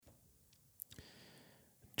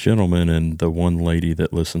gentlemen and the one lady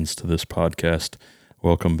that listens to this podcast,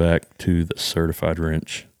 welcome back to the Certified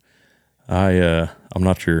Wrench. I'm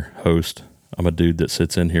not your host. I'm a dude that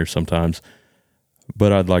sits in here sometimes,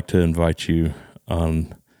 but I'd like to invite you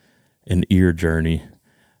on an ear journey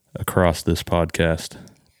across this podcast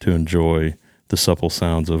to enjoy the supple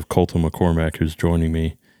sounds of Colton McCormack, who's joining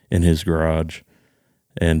me in his garage.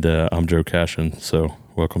 And I'm Joe Cashin, so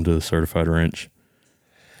welcome to the Certified Wrench.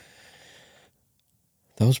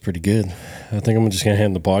 That was pretty good. I think I'm just going to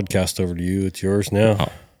hand the podcast over to you. It's yours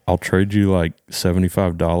now. I'll trade you like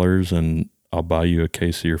 $75 and I'll buy you a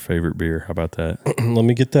case of your favorite beer. How about that? Let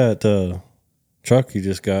me get that truck you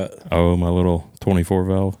just got. Oh, my little 24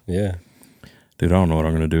 valve? Yeah. Dude, I don't know what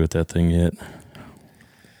I'm going to do with that thing yet.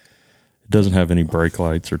 It doesn't have any brake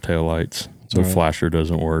lights or tail lights. The flasher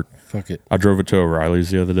doesn't work. Fuck it. I drove it to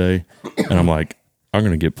O'Reilly's the other day, and I'm like, I'm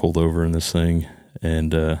going to get pulled over in this thing.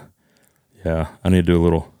 And, yeah, I need to do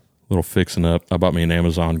a little fixing up. I bought me an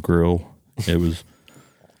Amazon grill. It was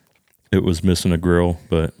missing a grill.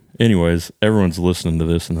 But anyways, everyone's listening to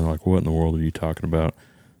this, and they're like, what in the world are you talking about?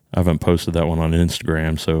 I haven't posted that one on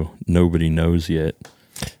Instagram, so nobody knows yet.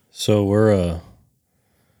 So we're,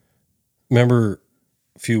 remember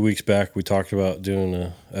a few weeks back we talked about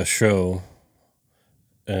doing a show,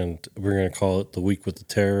 and we're going to call it The Week with the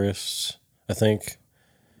Terrorists, I think.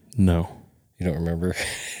 No. You don't remember?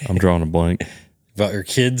 I'm drawing a blank. About your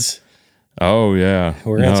kids? Oh, yeah.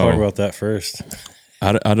 We're going to talk about that first.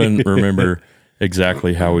 I didn't remember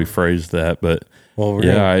exactly how we phrased that, but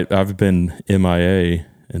I've been MIA,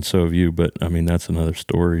 and so have you, but I mean, that's another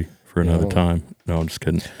story for another time. No, I'm just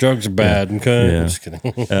kidding. Drugs are bad, okay? Yeah. I'm just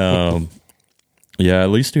kidding. Yeah,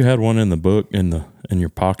 at least you had one in the book, in your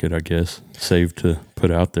pocket, I guess, saved to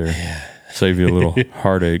put out there. Yeah. Save you a little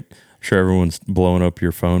heartache. I'm sure everyone's blowing up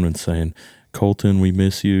your phone and saying, Colton, we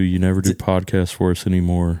miss you. You never do podcasts for us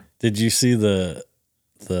anymore. Did you see the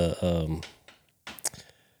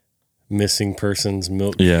missing persons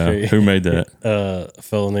milk? Yeah, who made that? A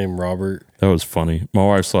fellow named Robert. That was funny. My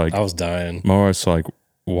wife's like, I was dying. My wife's like,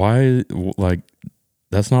 why? Like,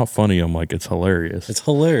 that's not funny. I'm like, it's hilarious. It's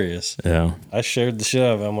hilarious. Yeah. I shared the shit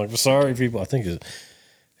out of it. I'm like, sorry, people. I think it's,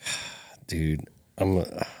 dude. I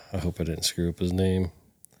hope I didn't screw up his name.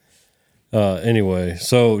 Anyway,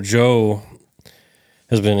 so Joe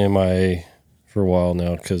has been MIA for a while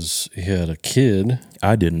now because he had a kid.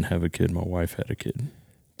 I didn't have a kid. My wife had a kid.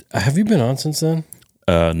 Have you been on since then?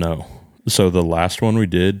 No. So the last one we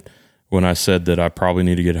did, when I said that I probably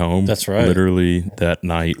need to get home. That's right. Literally that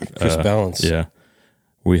night. Chris Balance. Yeah.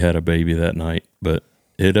 We had a baby that night. But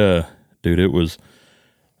it was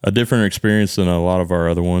a different experience than a lot of our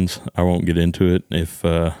other ones. I won't get into it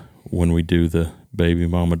when we do the baby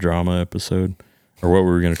mama drama episode. Or what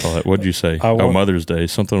were we going to call it? What did you say? Mother's Day.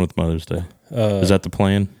 Something with Mother's Day. Is that the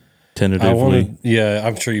plan? Tentatively? Yeah,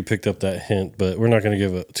 I'm sure you picked up that hint, but we're not going to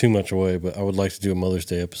give too much away, but I would like to do a Mother's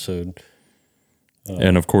Day episode.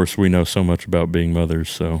 And of course, we know so much about being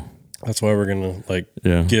mothers, so that's why we're going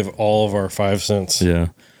to give all of our 5 cents. Yeah.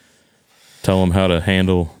 Tell them how to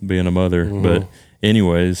handle being a mother. Mm-hmm. But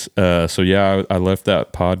anyways, I left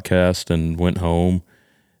that podcast and went home,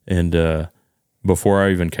 and before I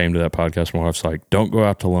even came to that podcast, my wife's like, don't go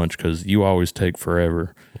out to lunch because you always take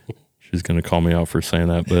forever. She's going to call me out for saying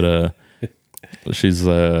that. But she's,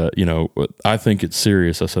 I think it's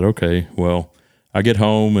serious. I said, okay, well, I get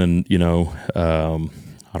home and,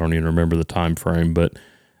 I don't even remember the time frame, but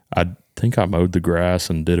I think I mowed the grass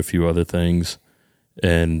and did a few other things.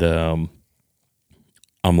 And I'm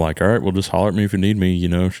like, all right, well, just holler at me if you need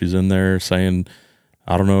me. She's in there saying,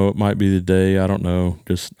 I don't know, it might be the day. I don't know.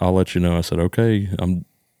 Just, I'll let you know. I said, okay, I'm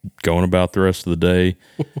going about the rest of the day.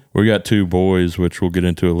 We got 2 boys, which we'll get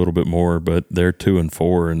into a little bit more, but they're 2 and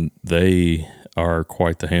 4, and they are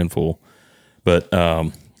quite the handful. But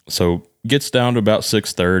so gets down to about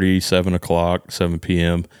 6:30, 7 o'clock, 7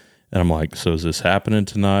 p.m., and I'm like, so is this happening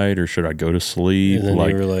tonight, or should I go to sleep? And then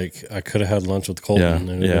you were like, I could have had lunch with Colton,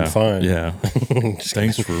 and it would have been fine. Yeah,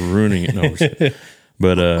 thanks for ruining it. No,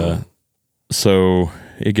 but so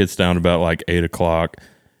it gets down to about like 8 o'clock,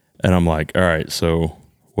 and I'm like, all right, so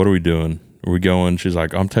what are we doing? Are we going? She's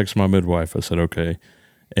like, I'm texting my midwife. I said, okay.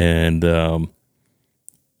 And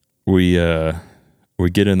we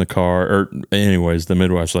get in the car, or anyways, the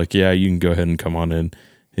midwife's like, yeah, you can go ahead and come on in.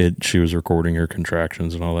 She was recording her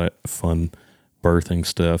contractions and all that fun birthing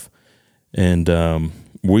stuff. And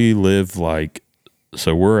we live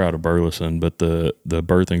so we're out of Burleson, but the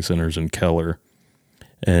birthing center's in Keller.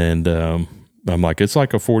 And I'm like, it's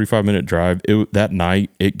like a 45-minute drive. That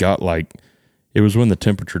night, it was when the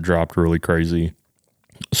temperature dropped really crazy.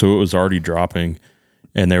 So it was already dropping,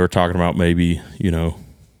 and they were talking about maybe,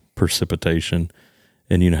 precipitation.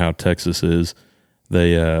 And you know how Texas is.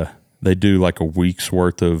 They do like a week's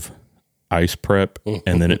worth of ice prep,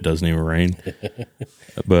 and then it doesn't even rain.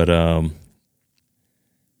 But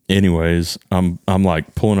anyways, I'm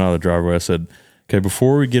like pulling out of the driveway. I said, okay,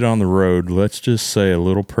 before we get on the road, let's just say a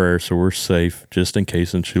little prayer so we're safe, just in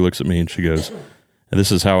case. And she looks at me and she goes, and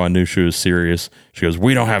this is how I knew she was serious. She goes,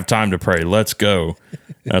 we don't have time to pray. Let's go.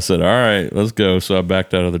 I said, all right, let's go. So I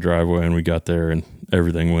backed out of the driveway and we got there and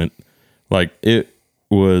everything went like it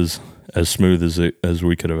was as smooth as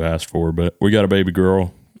we could have asked for. But we got a baby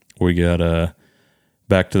girl. We got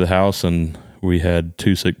back to the house and we had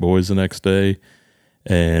 2 sick boys the next day.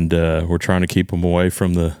 And we're trying to keep them away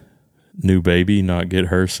from the new baby, not get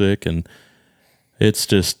her sick. And it's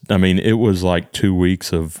just, I mean, it was like 2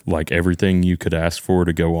 weeks of like everything you could ask for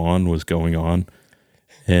to go on was going on.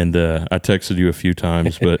 And I texted you a few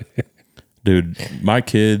times, but dude, my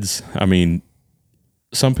kids, I mean,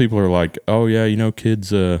 some people are like, oh yeah, you know,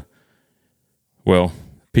 kids, well,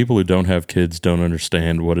 people who don't have kids don't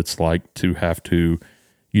understand what it's like to have to,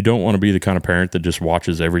 you don't want to be the kind of parent that just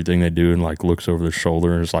watches everything they do and like looks over their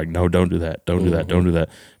shoulder and is like, no, don't do that. Don't do that. Don't do that.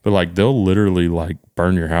 But like, they'll literally like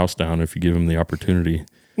burn your house down if you give them the opportunity.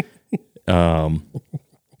 I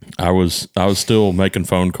was still making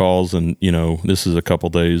phone calls and, you know, this is a couple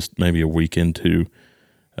days, maybe a week into,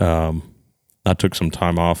 I took some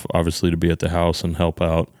time off obviously to be at the house and help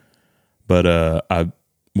out. But,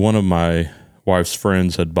 one of my wife's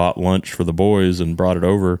friends had bought lunch for the boys and brought it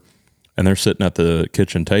over. And they're sitting at the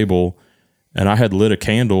kitchen table, and I had lit a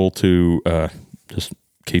candle to just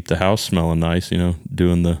keep the house smelling nice, you know,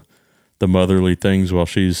 doing the motherly things while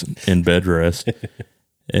she's in bed rest.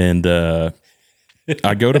 And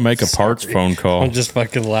I go to make a parts phone call. I'm just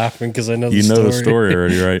fucking laughing because I know the story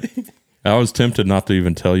already, right? I was tempted not to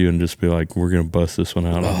even tell you and just be like, we're going to bust this one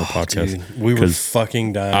out on the podcast. Dude, we were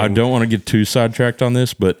fucking dying. I don't want to get too sidetracked on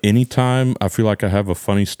this, but anytime I feel like I have a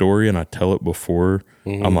funny story and I tell it before,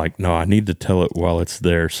 I'm like, no, I need to tell it while it's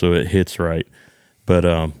there so it hits right. But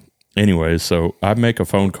anyways, so I make a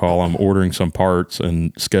phone call. I'm ordering some parts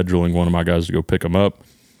and scheduling one of my guys to go pick them up.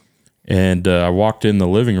 And I walked in the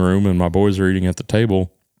living room and my boys are eating at the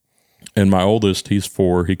table. And my oldest, he's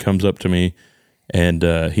 4, he comes up to me. And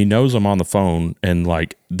he knows I'm on the phone, and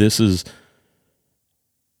like it's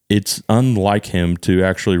unlike him to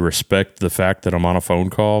actually respect the fact that I'm on a phone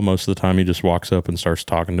call. Most of the time he just walks up and starts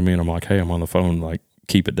talking to me, and I'm like, hey, I'm on the phone, like,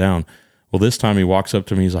 keep it down. Well, this time he walks up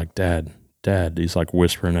to me, he's like, Dad, he's like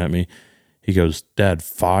whispering at me. He goes, Dad,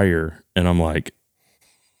 fire. And I'm like,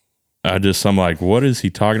 I'm like, what is he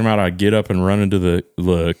talking about? I get up and run into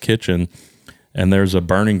the kitchen, and there's a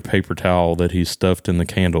burning paper towel that he stuffed in the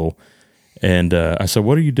candle. And I said,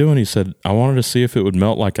 what are you doing? He said, I wanted to see if it would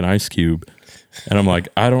melt like an ice cube. And I'm like,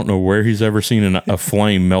 I don't know where he's ever seen a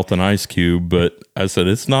flame melt an ice cube, but I said,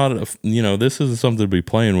 it's not, this isn't something to be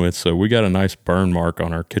playing with. So we got a nice burn mark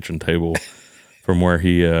on our kitchen table from where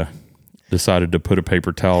he decided to put a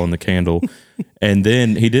paper towel in the candle. And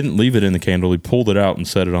then he didn't leave it in the candle. He pulled it out and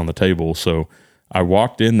set it on the table. So I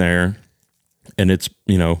walked in there and it's,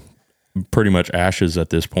 pretty much ashes at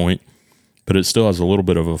this point. But it still has a little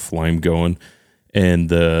bit of a flame going, and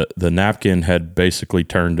the napkin had basically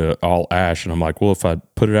turned to all ash. And I'm like, well, if I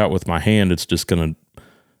put it out with my hand, it's just going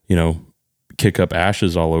to, kick up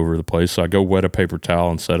ashes all over the place. So I go wet a paper towel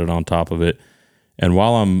and set it on top of it. And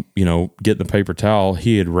while I'm, getting the paper towel,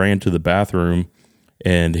 he had ran to the bathroom,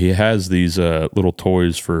 and he has these little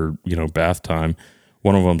toys for, bath time.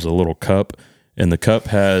 One of them's a little cup. And the cup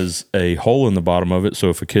has a hole in the bottom of it, so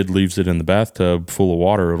if a kid leaves it in the bathtub full of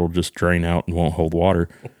water, it'll just drain out and won't hold water.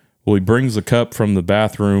 Well, he brings the cup from the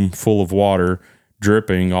bathroom full of water,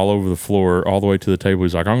 dripping all over the floor, all the way to the table.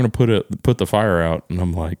 He's like, I'm going to put the fire out. And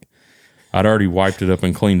I'm like, I'd already wiped it up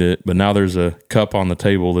and cleaned it, but now there's a cup on the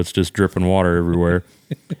table that's just dripping water everywhere.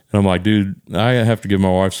 And I'm like, dude, I have to give my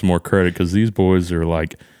wife some more credit because these boys are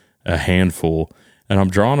like a handful. And I'm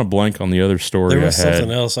drawing a blank on the other story. There was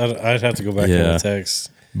something else. I'd have to go back in the text.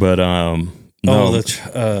 But no,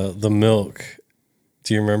 the milk.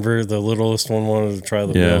 Do you remember the littlest one wanted to try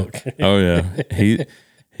the milk? Oh yeah,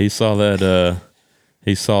 he saw that.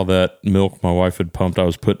 He saw that milk my wife had pumped. I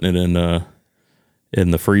was putting it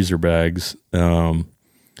in the freezer bags. And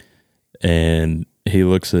he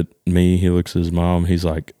looks at me. He looks at his mom. He's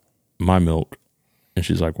like, my milk. And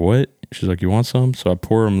she's like, what? She's like, you want some? So I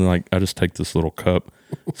pour him, like, I just take this little cup.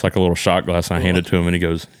 It's like a little shot glass, and I hand it to him, and he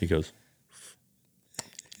goes,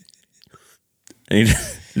 and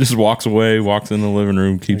he just walks away, walks in the living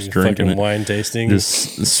room, keeps drinking it. Wine tasting.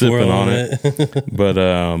 Just sipping on it. But,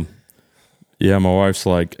 my wife's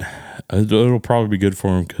like, it'll probably be good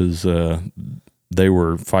for him because they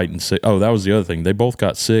were fighting sick. Oh, that was the other thing. They both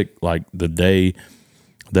got sick like the day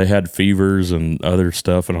they had fevers and other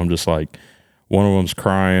stuff. And I'm just like, one of them's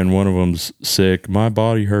crying, one of them's sick. My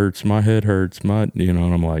body hurts, my head hurts, and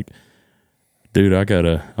I'm like, dude,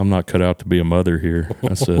 I'm not cut out to be a mother here.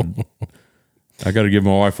 I said, I got to give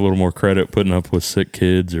my wife a little more credit putting up with sick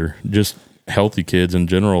kids or just healthy kids in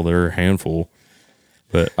general. They're a handful.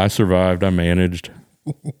 But I survived. I managed.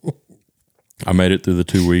 I made it through the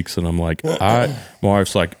 2 weeks, and I'm like, my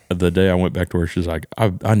wife's like, the day I went back to work, she's like,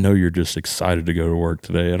 I know you're just excited to go to work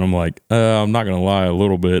today. And I'm like, I'm not going to lie, a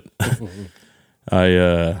little bit.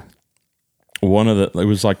 It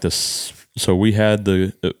was like this. So we had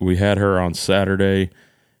her on Saturday.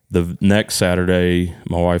 The next Saturday,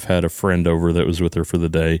 my wife had a friend over that was with her for the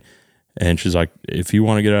day. And she's like, if you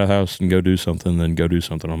want to get out of the house and go do something, then go do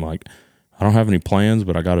something. I'm like, I don't have any plans,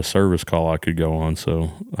 but I got a service call I could go on.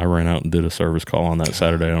 So I ran out and did a service call on that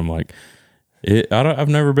Saturday. And I'm like, I've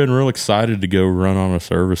never been real excited to go run on a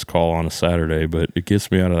service call on a Saturday, but it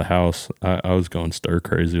gets me out of the house. I was going stir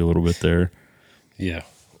crazy a little bit there. Yeah.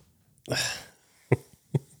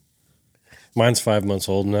 Mine's 5 months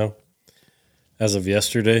old now, as of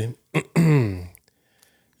yesterday. And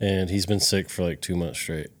he's been sick for like 2 months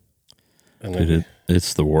straight. And then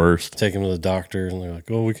it's the worst. Take him to the doctor, and they're like,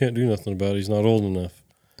 oh, we can't do nothing about it. He's not old enough.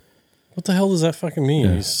 What the hell does that fucking mean?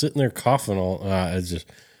 Yeah. He's sitting there coughing all. I just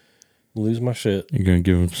lose my shit. You're going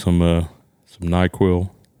to give him some NyQuil.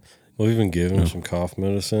 Well, we've been giving him some cough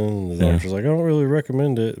medicine. And the doctor's like, I don't really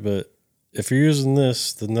recommend it, but if you're using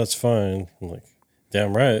this, then that's fine. I'm like,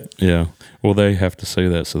 damn right. Yeah. Well, they have to say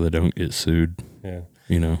that so they don't get sued. Yeah.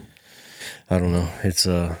 I don't know.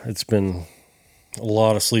 It's been a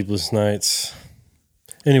lot of sleepless nights.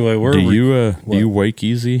 Anyway, do you wake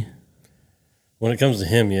easy? When it comes to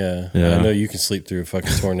him, yeah. I know you can sleep through a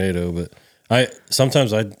fucking tornado, but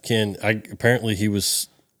sometimes I can. Apparently he was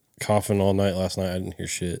coughing all night last night. I didn't hear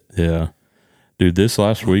shit. Yeah. Dude, this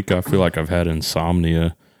last week I feel like I've had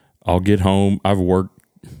insomnia. I'll get home. I've worked,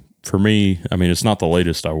 for me, I mean, it's not the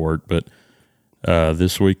latest I work, but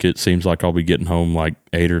this week it seems like I'll be getting home like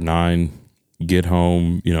 8 or 9, get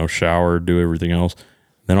home, shower, do everything else.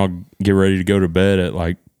 Then I'll get ready to go to bed at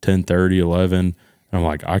like 10:30, 11. And I'm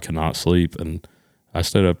like, I cannot sleep. And I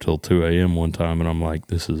stayed up till 2 a.m. one time, and I'm like,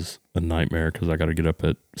 this is a nightmare because I got to get up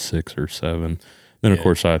at 6 or 7. Then, of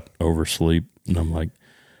course, I oversleep, and I'm like,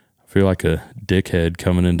 I feel like a dickhead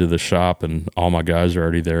coming into the shop, and all my guys are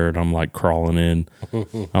already there, and I'm like crawling in.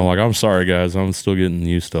 I'm like, I'm sorry, guys. I'm still getting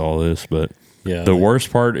used to all this. But the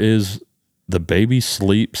worst part is the baby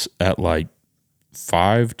sleeps at like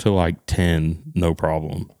 5 to like 10, no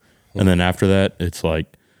problem. And then after that, it's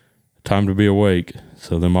like time to be awake.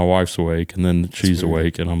 So then my wife's awake, and then she's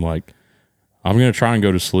awake, and I'm like, I'm going to try and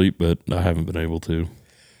go to sleep, but I haven't been able to.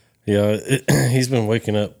 Yeah, he's been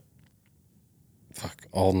waking up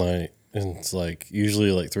all night. And it's like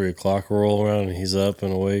usually like 3 o'clock roll around, and he's up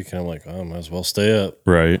and awake, and I'm like, I might as well stay up.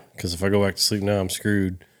 Right. Because if I go back to sleep now, I'm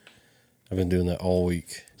screwed. I've been doing that all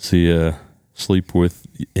week. See, sleep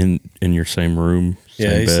in your same room?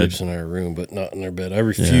 Yeah, he bed. sleeps in our room, but not in our bed. I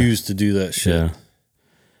refuse to do that shit. Yeah.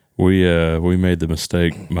 We made the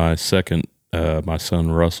mistake. My son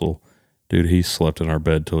Russell, dude, he slept in our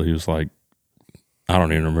bed till he was like, I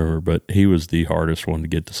don't even remember, but he was the hardest one to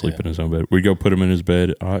get to sleep in his own bed. We'd go put him in his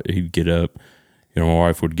bed. He'd get up. My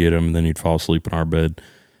wife would get him, and then he'd fall asleep in our bed.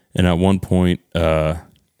 And at one point, I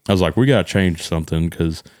was like, we got to change something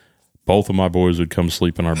because both of my boys would come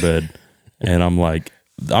sleep in our bed. And I'm like,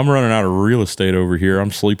 I'm running out of real estate over here.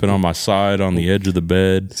 I'm sleeping on my side on the edge of the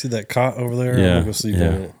bed. See that cot over there? Yeah, I'm gonna go sleep on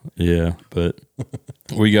it. Yeah, but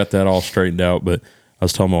we got that all straightened out. But I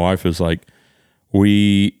was telling my wife, it was like,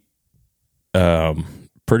 we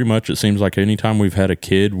pretty much, it seems like anytime we've had a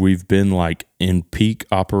kid, we've been like in peak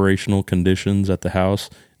operational conditions at the house.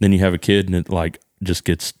 Then you have a kid and it like just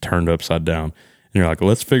gets turned upside down. And you're like,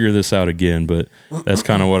 let's figure this out again. But that's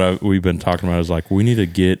kind of what we've been talking about, is like, we need to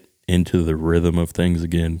get into the rhythm of things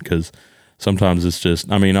again, because sometimes it's just,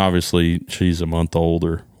 I mean, obviously she's a month old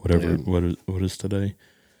or whatever. Yeah. What is today?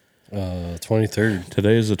 23rd.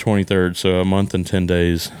 Today is the 23rd, so a month and 10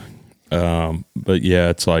 days. But yeah,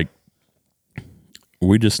 it's like,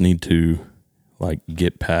 we just need to like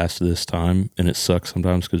get past this time. And it sucks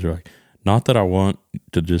sometimes because you're like, not that I want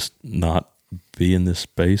to just not be in this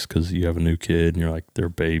space, because you have a new kid and you're like, they're a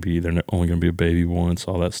baby, they're only going to be a baby once,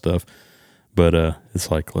 all that stuff. But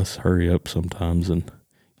it's like, let's hurry up sometimes and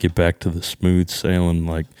get back to the smooth sailing,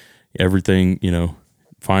 like everything,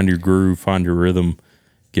 find your groove, find your rhythm,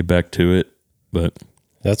 get back to it. But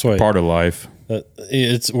that's why part of life.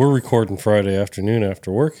 We're recording Friday afternoon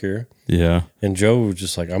after work here. Yeah. And Joe was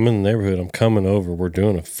just like, I'm in the neighborhood. I'm coming over. We're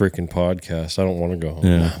doing a freaking podcast. I don't want to go home.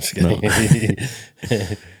 Yeah. No, I'm just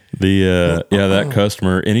kidding. That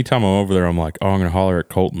customer, anytime I'm over there, I'm like, oh, I'm going to holler at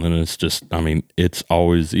Colton. And it's just, I mean, it's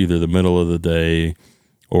always either the middle of the day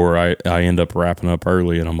or I end up wrapping up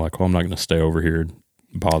early and I'm like, well, I'm not going to stay over here and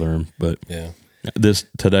bother him. But yeah.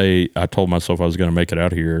 Today, I told myself I was going to make it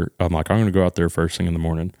out here. I'm like, I'm going to go out there first thing in the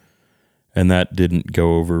morning. And that didn't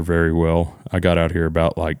go over very well. I got out here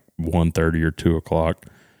about like 1:30 or 2 o'clock.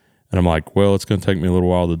 And I'm like, well, it's going to take me a little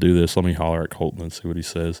while to do this. Let me holler at Colton and see what he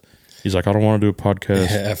says. He's like, I don't want to do a podcast.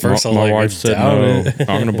 Yeah, at first, my wife said no. I'm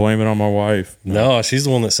going to blame it on my wife. No, she's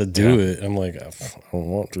the one that said do it. I'm like, I don't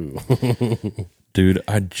want to. Dude,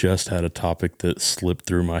 I just had a topic that slipped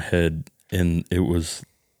through my head, and it was,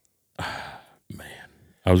 man,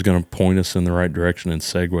 I was going to point us in the right direction and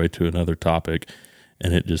segue to another topic,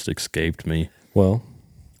 and it just escaped me. Well,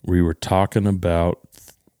 we were talking about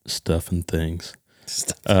stuff and things.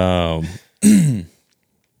 I don't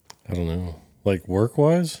know. Like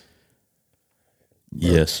work-wise?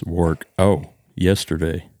 Yes, work. Oh,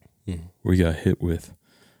 yesterday we got hit with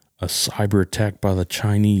a cyber attack by the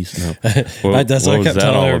Chinese. No, that's what I kept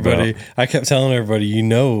telling everybody. I kept telling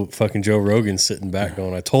everybody, fucking Joe Rogan's sitting back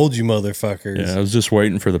going, I told you, motherfuckers. Yeah, I was just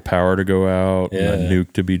waiting for the power to go out and the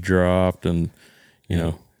nuke to be dropped, and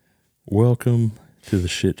welcome to the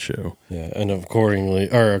shit show. Yeah, and according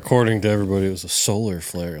to everybody, it was a solar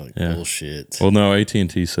flare. Like bullshit. Well, no,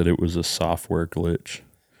 AT&T said it was a software glitch.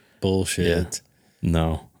 Bullshit. Yeah.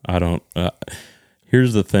 No, I don't.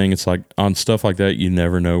 Here's the thing. It's like on stuff like that, you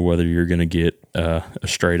never know whether you're going to get a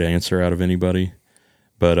straight answer out of anybody.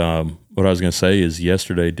 But what I was going to say is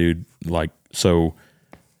yesterday, dude, so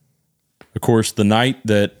of course the night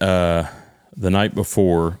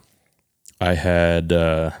before I had,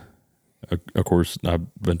 of course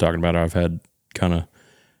I've been talking about it, I've had kind of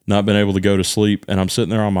not been able to go to sleep, and I'm sitting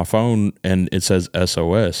there on my phone and it says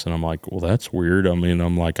SOS, and I'm like, well, that's weird. I mean,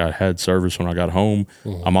 I'm like, I had service when I got home.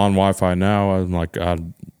 I'm on Wi-Fi now. I'm like,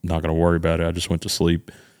 I'm not going to worry about it. I just went to sleep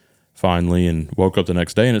finally and woke up the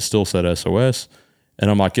next day and it still said SOS. And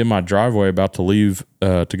I'm like in my driveway about to leave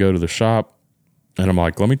to go to the shop, and I'm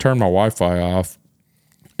like, let me turn my Wi-Fi off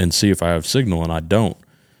and see if I have signal, and I don't.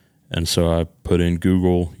 And so I put in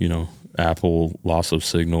Google, Apple loss of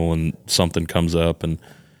signal, and something comes up, and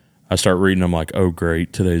I start reading. I'm like, oh,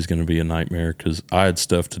 great. Today's going to be a nightmare because I had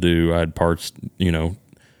stuff to do. I had parts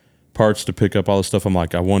to pick up, all this stuff. I'm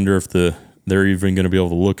like, I wonder if they're even going to be able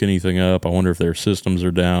to look anything up. I wonder if their systems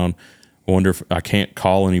are down. I wonder if I can't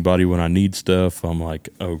call anybody when I need stuff. I'm like,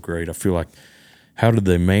 oh, great. I feel like, how did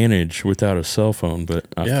they manage without a cell phone? But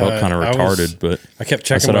I felt kind of retarded. But I kept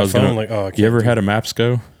checking my phone. You ever had a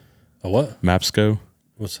Mapsco? A what? Mapsco?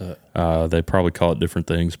 What's that? They probably call it different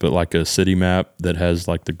things, but like a city map that has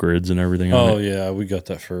like the grids and everything on it. Oh, yeah. We got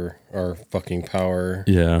that for our fucking power.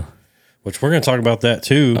 Yeah. Which we're going to talk about that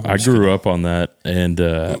too. I grew up on that, and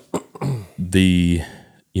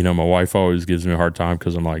my wife always gives me a hard time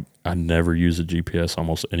because I'm like, I never use a GPS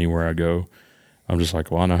almost anywhere I go. I'm just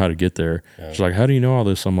like, well, I know how to get there. Yeah. She's like, how do you know all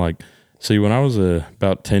this? I'm like, see, when I was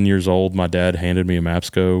about 10 years old, my dad handed me a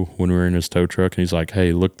Mapsco when we were in his tow truck, and he's like,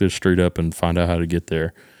 hey, look this street up and find out how to get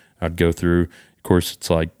there. I'd go through. Of course,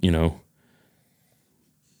 it's like, name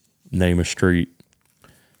a street.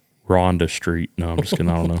 Rhonda Street. No, I'm just kidding.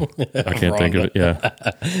 I don't know. I can't think of it. Yeah.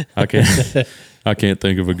 I can't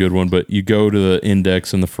think of a good one, but you go to the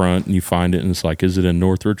index in the front and you find it, and it's like, is it in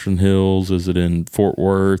North Richland Hills? Is it in Fort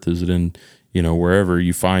Worth? Is it in, wherever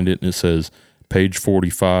you find it, and it says page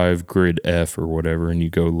 45, grid F or whatever, and you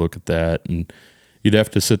go look at that, and you'd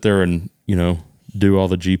have to sit there and, do all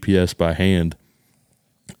the GPS by hand.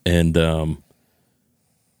 And,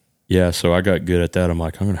 so I got good at that. I'm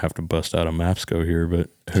like, I'm going to have to bust out a Mapsco here, but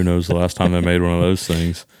who knows the last time I made one of those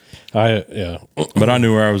things. But I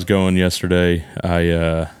knew where I was going yesterday.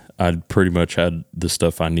 I'd pretty much had the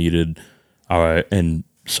stuff I needed. And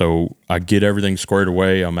so I get everything squared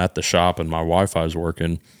away. I'm at the shop and my Wi-Fi is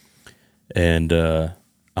working. And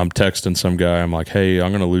I'm texting some guy. I'm like, hey,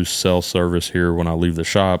 I'm going to lose cell service here when I leave the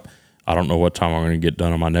shop. I don't know what time I'm going to get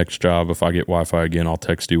done on my next job. If I get Wi-Fi again, I'll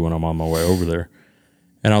text you when I'm on my way over there.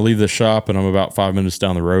 And I leave the shop, and I'm about 5 minutes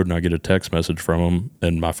down the road, and I get a text message from him,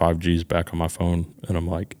 and my 5G is back on my phone. And I'm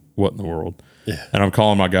like, what in the world? Yeah. And I'm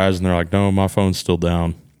calling my guys, and they're like, no, my phone's still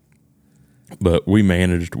down. But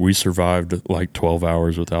we survived like 12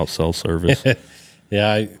 hours without cell service.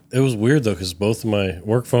 Yeah, it was weird, though, because both my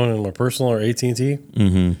work phone and my personal are AT&T.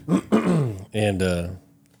 Mm-hmm. And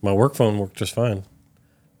my work phone worked just fine.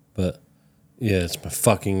 But, yeah, it's my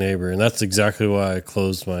fucking neighbor. And that's exactly why I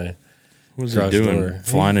closed my What's he doing?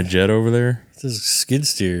 Flying a jet over there? It's a skid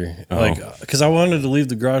steer. Because I wanted to leave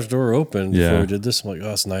the garage door open before we did this. I'm like,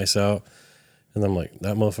 oh, it's nice out. And I'm like,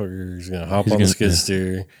 that motherfucker is going to hop on the skid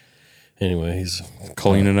steer. Anyway, he's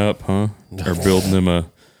cleaning up, huh? Or building them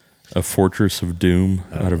a fortress of doom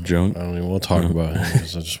out of junk. I don't even want to talk about him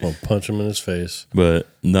because I just want to punch him in his face. But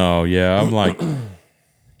no, yeah, I'm like,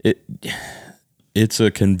 it's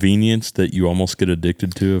a convenience that you almost get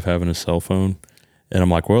addicted to of having a cell phone. And I'm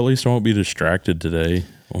like, well, at least I won't be distracted today.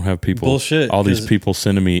 I won't have people, all these people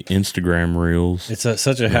sending me Instagram reels. It's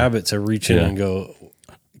such a habit to reach in and go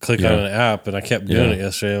click on an app. And I kept doing it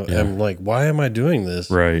yesterday. I'm like, why am I doing this?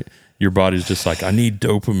 Right. Your body's just like, I need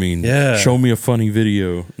dopamine. Yeah. Show me a funny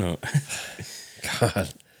video. No.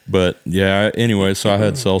 God. But yeah, anyway, so I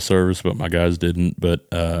had cell service, but my guys didn't. But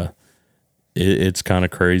it's kind of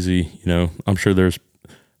crazy. You know, I'm sure there's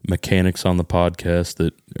mechanics on the podcast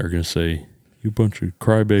that are going to say, you bunch of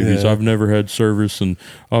crybabies. I've never had service and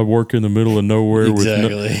I work in the middle of nowhere with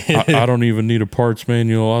I don't even need a parts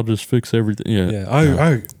manual. I'll just fix everything.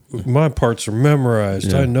 Yeah. My parts are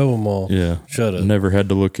memorized. I know them all. Yeah. Shut up. Never had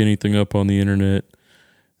to look anything up on the internet.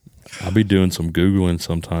 I'll be doing some Googling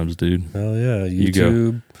sometimes, dude. Oh yeah.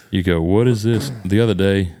 YouTube. You go, what is this? The other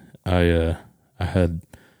day I had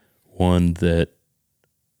one that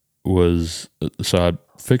was, so I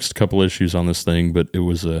fixed a couple issues on this thing, but it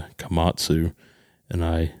was a Komatsu, and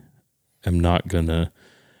I am not gonna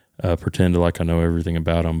pretend like I know everything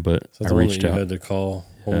about them. But I reached out. You had to call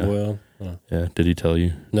homeboy on. Yeah, did he tell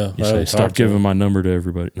you? No. You say stop giving my number to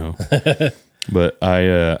everybody. No. But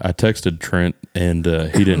I texted Trent, and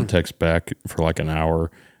he didn't text back for like an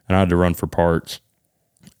hour, and I had to run for parts.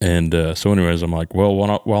 And so, anyways, I'm like, well,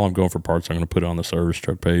 while I'm going for parts, I'm going to put it on the service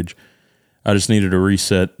truck page. I just needed to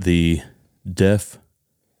reset the def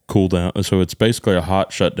cooldown. So it's basically a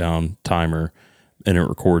hot shutdown timer, and it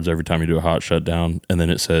records every time you do a hot shutdown, and then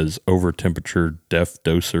it says over temperature def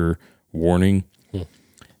doser warning.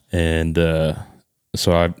 And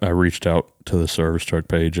so I reached out to the service truck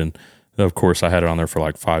page, and of course I had it on there for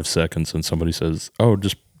like 5 seconds, and somebody says, oh,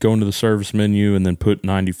 just go into the service menu and then put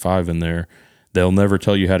 95 in there. They'll never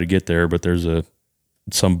tell you how to get there, but there's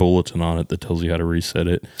some bulletin on it that tells you how to reset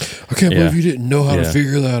it. I can't believe you didn't know how to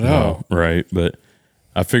figure that out. Right, but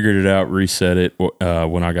I figured it out, reset it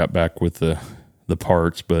when I got back with the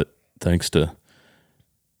parts, but thanks to,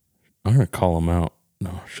 I'm going to call them out.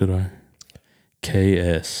 No, should I?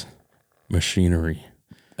 KS Machinery.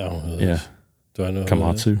 I don't know. Yeah. Do I know?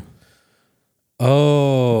 Komatsu.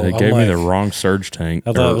 Oh. They gave me the wrong surge tank.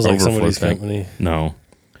 I thought it was like somebody's company. No.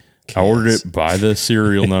 KS. I ordered it by the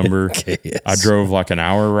serial number. I drove like an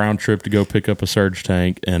hour round trip to go pick up a surge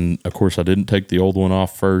tank, and of course I didn't take the old one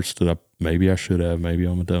off first, and maybe I should have. Maybe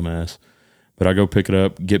I'm a dumbass. But I go pick it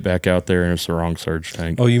up, get back out there, and it's the wrong surge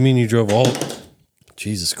tank. Oh, you mean you drove all...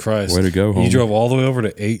 Jesus Christ. Way to go, homie. You drove all the way over to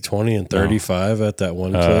 820 and 35 at that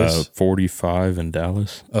one place? 45 in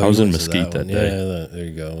Dallas. I was in Mesquite that day. Yeah, there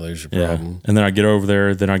you go. There's your problem. And then I get over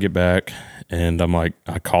there, then I get back, and I'm like,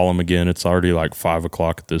 I call him again. It's already like 5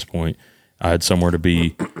 o'clock at this point. I had somewhere to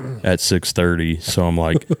be at 6:30, so I'm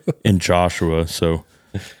like in Joshua. So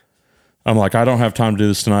I'm like, I don't have time to do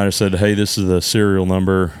this tonight. I said, hey, this is the serial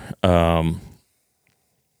number.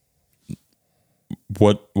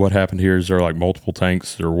 What happened here? Is there like multiple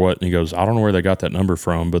tanks or what? And he goes, I don't know where they got that number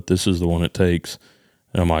from, but this is the one it takes.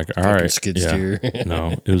 And I'm like, all right. Skid steer.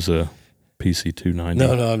 No, it was a PC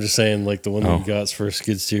 290. No, I'm just saying like the one that you got for a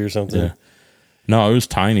skid steer or something. Yeah. No, it was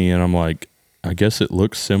tiny, and I'm like, I guess it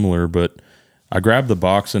looks similar, but I grabbed the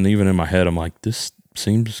box, and even in my head, I'm like, this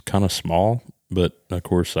seems kind of small. But of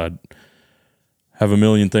course, I have a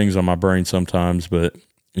million things on my brain sometimes. But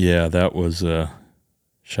yeah, that was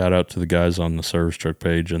shout out to the guys on the service truck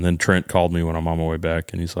page. And then Trent called me when I'm on my way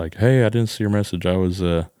back, and he's like, hey, I didn't see your message. I was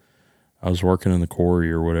working in the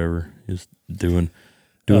quarry or whatever. He's doing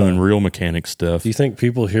real mechanic stuff. Do you think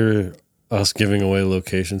people hear us giving away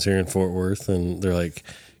locations here in Fort Worth, and they're like,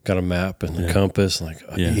 got a map and a compass, and like,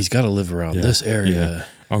 he's got to live around this area. Yeah.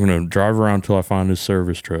 I'm going to drive around until I find his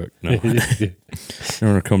service truck. No. I'm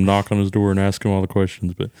going to come knock on his door and ask him all the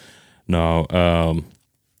questions. But no,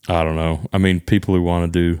 I don't know. I mean, people who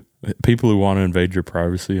want to invade your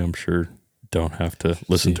privacy, I'm sure don't have to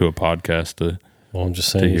listen to a podcast well, I'm just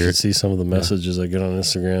saying you should see some of the messages I get on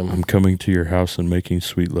Instagram. I'm coming to your house and making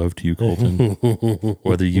sweet love to you, Colton,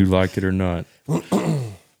 whether you like it or not.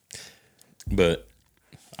 But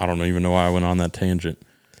I don't even know why I went on that tangent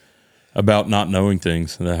about not knowing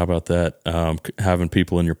things. How about that? Having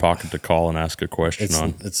people in your pocket to call and ask a question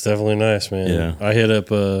on. It's definitely nice, man. Yeah. I hit up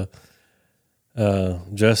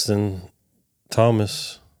Justin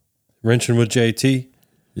Thomas, wrenching with JT.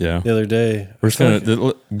 Yeah. the other day. We're just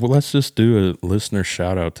gonna let's just do a listener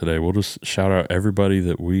shout out today. We'll just shout out everybody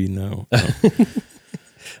that we know.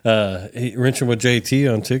 Wrenching with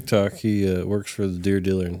JT on TikTok. He works for the deer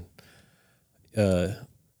dealer in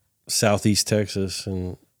Southeast Texas,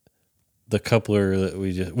 and the coupler that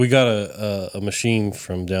we got a machine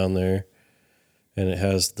from down there, and it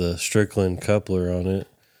has the Strickland coupler on it,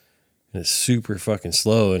 and it's super fucking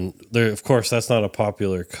slow. And there, of course, that's not a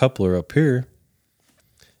popular coupler up here.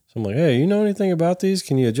 So I'm like, hey, you know anything about these?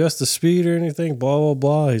 Can you adjust the speed or anything? Blah, blah,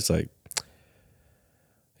 blah. He's like,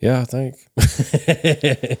 yeah, I think.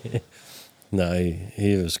 No,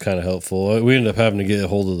 he was kind of helpful. We ended up having to get a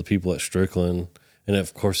hold of the people at Strickland. And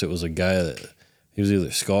of course, it was a guy that he was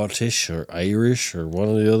either Scottish or Irish or one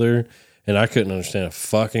or the other. And I couldn't understand a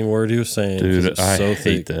fucking word he was saying. Dude, I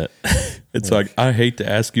hate that. It's like, I hate to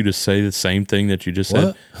ask you to say the same thing that you just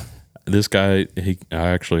said. This guy, I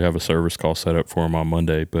actually have a service call set up for him on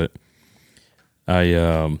Monday, but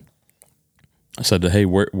I said, hey,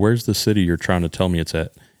 where's the city you're trying to tell me it's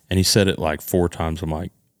at? And he said it like 4 times. I'm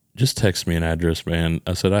like, just text me an address, man.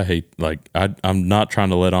 I said, I'm not trying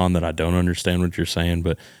to let on that I don't understand what you're saying,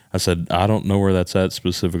 but I said, I don't know where that's at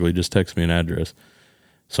specifically. Just text me an address.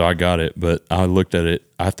 So I got it, but I looked at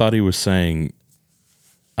it. I thought he was saying,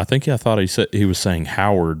 he was saying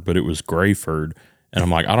Howard, but it was Grayford. And I'm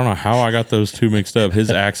like, I don't know how I got those two mixed up. His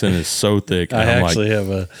accent is so thick. I actually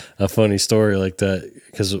have a funny story like that,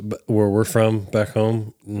 because where we're from back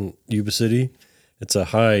home in Yuba City, it's a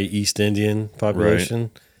high East Indian population.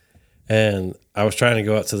 Right. And I was trying to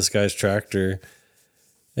go out to this guy's tractor,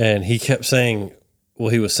 and he kept saying,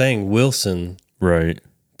 he was saying Wilson. Right.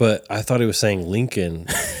 But I thought he was saying Lincoln.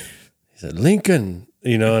 He said, Lincoln,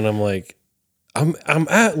 and I'm like, I'm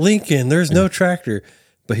at Lincoln. There's no tractor.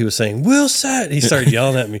 But he was saying, Wilson. He started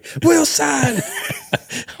yelling at me, Wilson.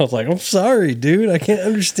 I was like, I'm sorry, dude. I can't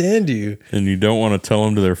understand you. And you don't want to tell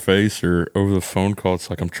them to their face or over the phone call. It's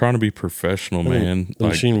like, I'm trying to be professional, man. The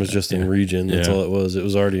machine was just in region. That's all it was. It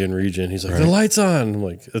was already in region. He's like, the light's on. I'm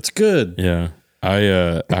like, that's good. Yeah.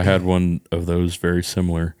 I had one of those very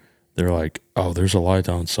similar. They're like, oh, there's a light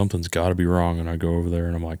on. Something's got to be wrong. And I go over there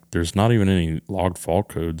and I'm like, there's not even any logged fault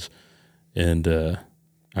codes. And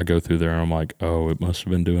I go through there and I'm like, oh, it must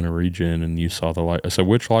have been doing a regen and you saw the light. I said,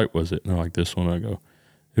 which light was it? And they're like, this one. I go,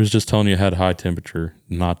 it was just telling you it had high temperature,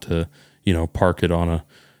 not to, park it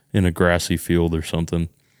in a grassy field or something.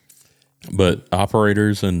 But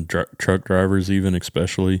operators and truck drivers, even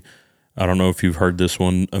especially, I don't know if you've heard this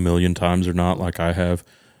one a million times or not, like I have.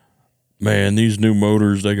 Man, these new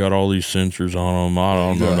motors, they got all these sensors on them. I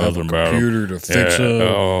don't know nothing about them. Computer to fix them.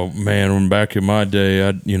 Oh man, when back in my day,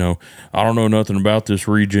 I don't know nothing about this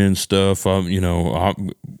regen stuff.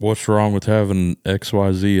 What's wrong with having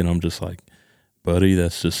XYZ? And I'm just like, buddy,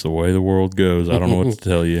 that's just the way the world goes. I don't know what to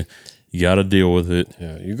tell you. You got to deal with it.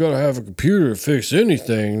 Yeah, you got to have a computer to fix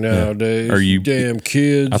anything nowadays. Are you damn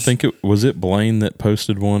kids? I think it was Blaine that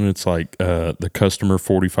posted one. It's like the customer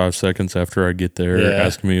 45 seconds after I get there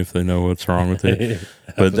asking me if they know what's wrong with it.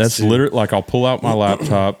 But that's literally like, I'll pull out my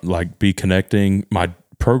laptop, like be connecting. My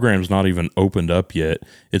program's not even opened up yet.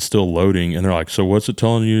 It's still loading, and they're like, "So what's it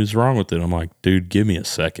telling you is wrong with it?" I'm like, "Dude, give me a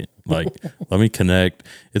second. Like, let me connect.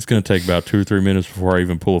 It's going to take about 2 or 3 minutes before I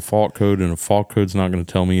even pull a fault code, and a fault code's not going to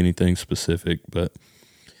tell me anything specific." But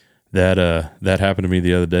that happened to me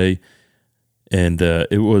the other day, and I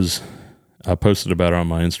posted about it on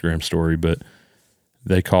my Instagram story. But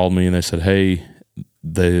they called me and they said, "Hey,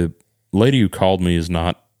 the lady who called me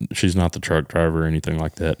she's not the truck driver or anything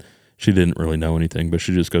like that. She didn't really know anything, but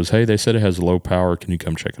she just goes, hey, they said it has low power. Can you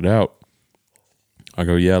come check it out?" I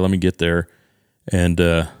go, yeah, let me get there. And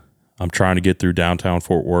I'm trying to get through downtown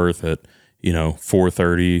Fort Worth at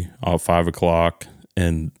 4:30, 5 o'clock.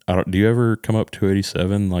 And do you ever come up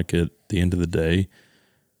 287 like at the end of the day?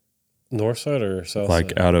 North side or south like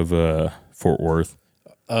side? Out of Fort Worth.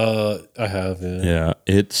 I have, yeah.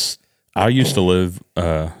 Yeah, I used to live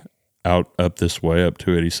up this way, up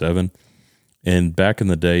 287. And back in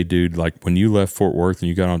the day, dude, like when you left Fort Worth and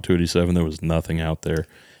you got on 287, there was nothing out there.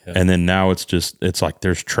 Yeah. And then now it's like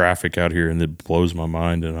there's traffic out here, and it blows my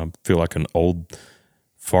mind. And I feel like an old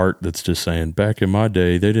fart that's just saying, back in my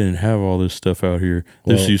day, they didn't have all this stuff out here.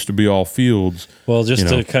 This used to be all fields. Well, just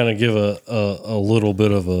to kind of give a little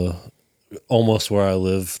bit of almost where I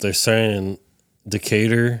live, they're saying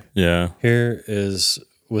Decatur here is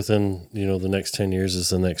within, the next 10 years is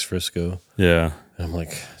the next Frisco. Yeah. I'm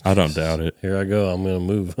like, I don't doubt it. Here I go. I'm going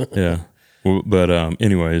to move. Yeah. Well, but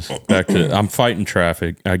anyways, back to, I'm fighting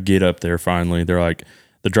traffic. I get up there finally. They're like,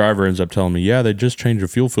 the driver ends up telling me, yeah, they just changed the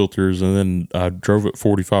fuel filters. And then I drove it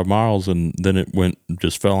 45 miles and then it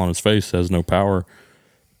just fell on its face. It has no power.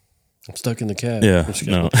 I'm stuck in the cab. Yeah,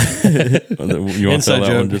 no. You want to tell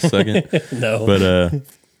that one just a second? No. But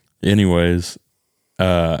anyways,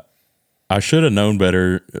 I should have known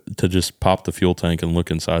better to just pop the fuel tank and look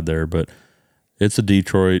inside there, but it's a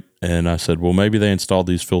Detroit, and I said, well, maybe they installed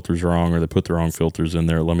these filters wrong or they put the wrong filters in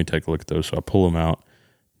there. Let me take a look at those. So I pull them out.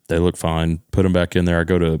 They look fine. Put them back in there. I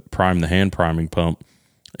go to prime the hand priming pump,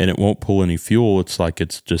 and it won't pull any fuel. It's like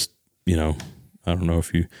it's just, I don't know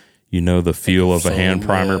if you know the feel of a hand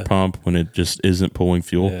primer pump when it just isn't pulling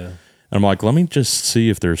fuel. Yeah. And I'm like, let me just see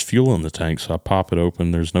if there's fuel in the tank. So I pop it open.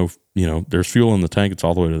 There's no, there's fuel in the tank. It's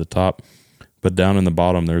all the way to the top. But down in the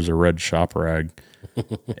bottom, there's a red shop rag,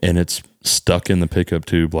 and it's stuck in the pickup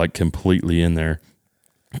tube, like completely in there.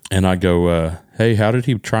 And I go, hey, how did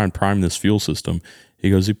he try and prime this fuel system?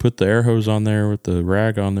 He goes, he put the air hose on there with the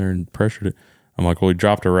rag on there and pressured it. I'm like, well, he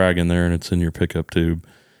dropped a rag in there, and it's in your pickup tube.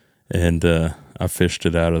 And I fished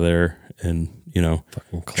it out of there and,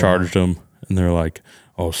 charged them. And they're like,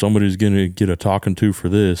 oh, somebody's going to get a talking to for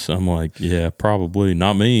this. I'm like, yeah, probably.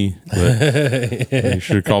 Not me. But you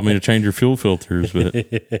should have called me to change your fuel filters.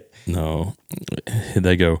 But no.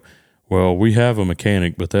 They go, well, we have a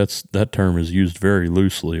mechanic, but that term is used very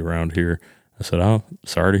loosely around here. I said, oh,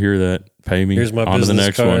 sorry to hear that. Pay me. Here's my on to the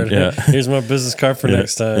next card. one. Yeah. Here's my business card for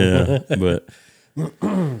next time. Yeah. But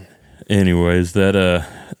anyways, that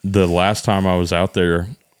the last time I was out there,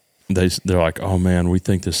 they're like, oh man, we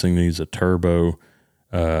think this thing needs a turbo.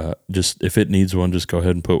 Just if it needs one, just go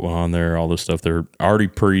ahead and put one on there. All this stuff. They're already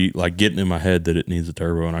getting in my head that it needs a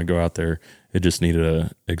turbo, and I go out there, it just needed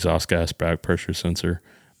a exhaust gas back pressure sensor.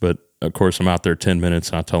 But of course, I'm out there 10 minutes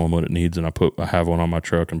and I tell them what it needs, and I have one on my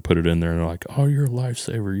truck and put it in there, and they're like, oh, you're a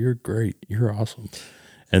lifesaver. You're great. You're awesome.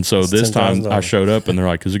 And so this time I showed up and they're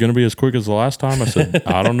like, is it going to be as quick as the last time? I said,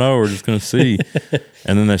 I don't know. We're just going to see.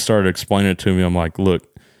 And then they started explaining it to me. I'm like, look,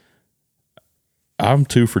 I'm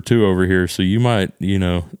 2 for 2 over here. So you might,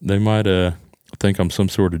 they might think I'm some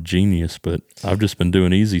sort of genius, but I've just been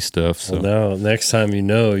doing easy stuff. So now next time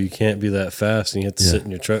you can't be that fast and you have to sit in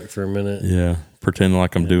your truck for a minute. Yeah. Pretend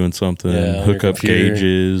like I'm doing something, hook up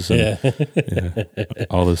gauges, and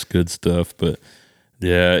all this good stuff. But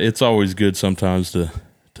yeah, it's always good sometimes to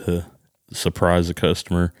surprise a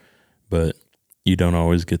customer, but you don't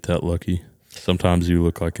always get that lucky. Sometimes you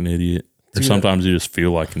look like an idiot, or sometimes you just feel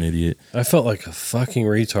like an idiot. I felt like a fucking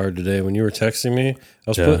retard today when you were texting me. I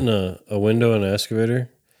was putting a window in an excavator.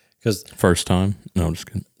 First time? No, I'm just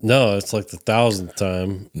kidding. No, it's like the 1,000th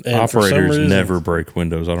time. And operators never break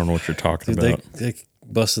windows. I don't know what you're talking about. They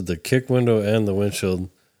busted the kick window and the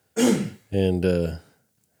windshield. And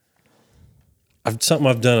something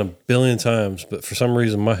I've done a billion times, but for some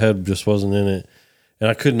reason my head just wasn't in it. And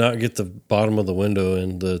I could not get the bottom of the window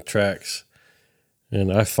in the tracks.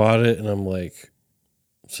 And I fought it, and I'm like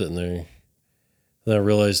sitting there. Then I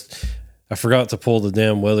realized I forgot to pull the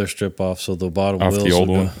damn weather strip off, so the bottom off wheels the old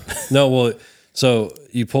one. No, well, so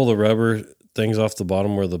you pull the rubber things off the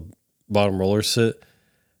bottom where the bottom rollers sit,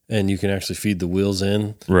 and you can actually feed the wheels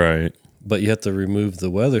in. Right. But you have to remove the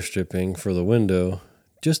weather stripping for the window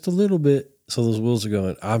just a little bit, so those wheels are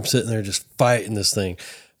going. I'm sitting there just fighting this thing.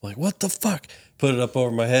 I'm like, what the fuck? Put it up over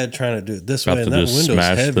my head, trying to do it this way, and that window's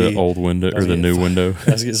smash heavy. The old window or the new window.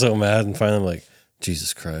 I was getting so mad, and finally I'm like,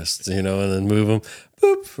 Jesus Christ, and then move them,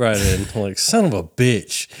 boop, right in. I'm like, son of a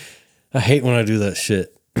bitch. I hate when I do that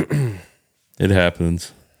shit. It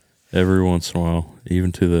happens every once in a while,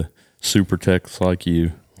 even to the super techs like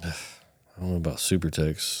you. I don't know about super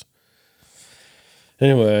techs.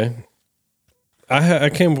 Anyway, I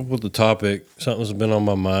came up with the topic. Something's been on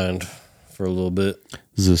my mind for a little bit.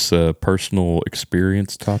 Is this a personal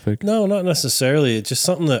experience topic? No, not necessarily. It's just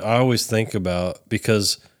something that I always think about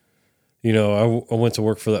because, I went to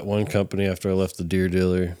work for that one company after I left the Deer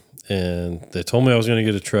dealer, and they told me I was going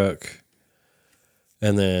to get a truck.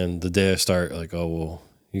 And then the day I start, like, oh, well,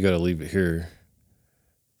 you got to leave it here.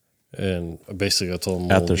 And basically I told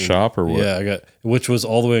them. At the shop or what? Yeah, which was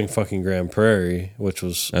all the way in fucking Grand Prairie, which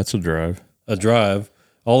was. That's a drive.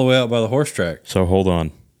 All the way out by the horse track. So hold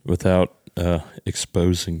on. Without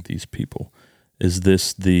exposing these people, is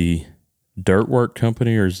this the dirt work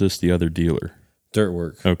company or is this the other dealer? Dirt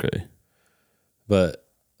work. Okay. But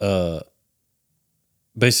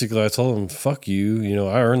basically I told them, fuck you.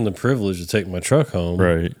 I earned the privilege to take my truck home.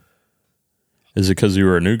 Right. Is it because you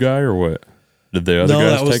were a new guy or what? Did the other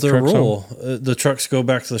guys take trucks home? No, that was their rule. The trucks go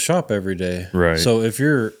back to the shop every day. Right. So if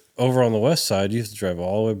you're over on the west side, you have to drive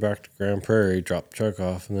all the way back to Grand Prairie, drop the truck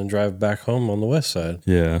off, and then drive back home on the west side.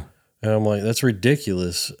 Yeah. And I'm like, that's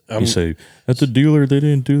ridiculous. You say, that's a dealer. They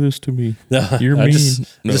didn't do this to me. No, You're mean.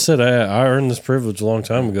 Just said I earned this privilege a long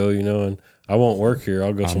time ago, and I won't work here.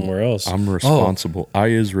 I'll go somewhere else. I'm responsible. I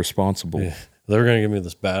is responsible. Yeah. They were going to give me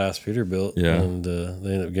this badass Peterbilt. Yeah. And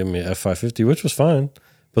they ended up giving me an F550, which was fine.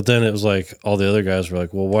 But then it was like all the other guys were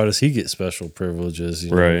like, well, why does he get special privileges?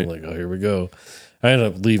 You know? Right. I'm like, oh, here we go. I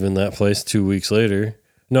ended up leaving that place 2 weeks later.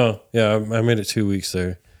 No, yeah, I made it 2 weeks there.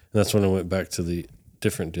 And that's when I went back to the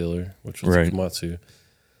different dealer, which was Komatsu.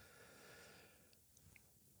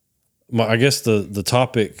 I guess the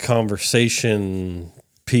topic conversation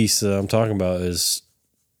piece that I'm talking about is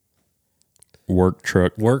work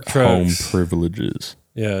trucks, home privileges.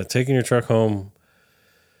 Yeah, taking your truck home.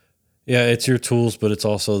 Yeah, it's your tools, but it's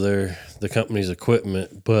also the company's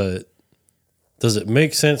equipment. But does it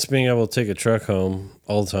make sense being able to take a truck home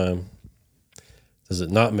all the time? Does it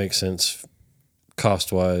not make sense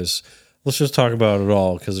cost-wise? Let's just talk about it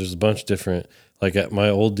all, because there's a bunch of different. Like at my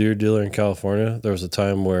old Deere dealer in California, there was a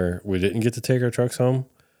time where we didn't get to take our trucks home,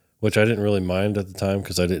 which I didn't really mind at the time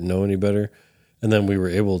because I didn't know any better. And then we were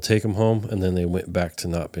able to take them home, and then they went back to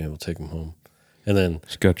not being able to take them home. And then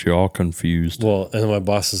it's got you all confused. Well, and then my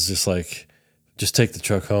boss is just like, just take the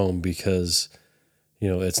truck home, because,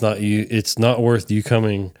 it's not worth you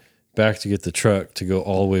coming back to get the truck to go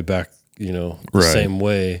all the way back, the same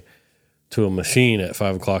way to a machine at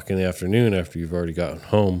 5 o'clock in the afternoon after you've already gotten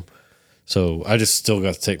home. So I just still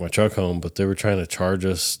got to take my truck home, but they were trying to charge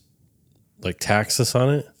us, like tax us on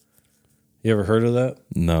it. You ever heard of that?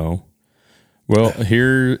 No. Well,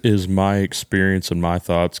 here is my experience and my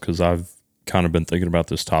thoughts, because I've kind of been thinking about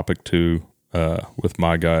this topic too with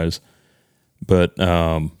my guys. But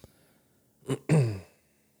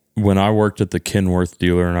when I worked at the Kenworth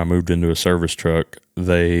dealer and I moved into a service truck,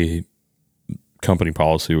 company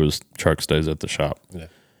policy was truck stays at the shop. Yeah.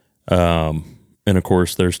 And of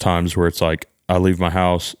course, there's times where it's like I leave my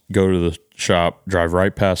house, go to the shop, drive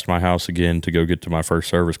right past my house again to go get to my first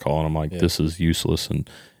service call. And I'm like, this is useless. And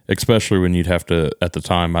especially when you'd have to, at the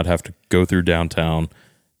time, I'd have to go through downtown,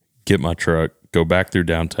 get my truck, go back through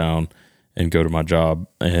downtown, and go to my job.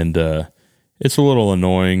 And it's a little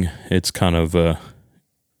annoying. It's kind of,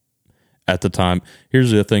 at the time, here's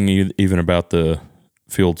the thing, even about the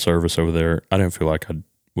field service over there, I didn't feel like I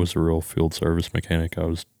was a real field service mechanic.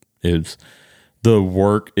 The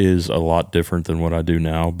work is a lot different than what I do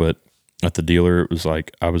now, but at the dealer, it was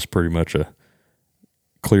like I was pretty much a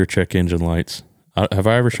clear check engine lights. Have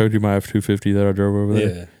I ever showed you my F-250 that I drove over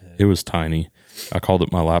there? Yeah. It was tiny. I called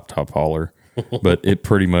it my laptop hauler, but it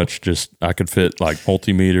pretty much I could fit like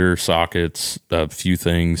multimeter, sockets, a few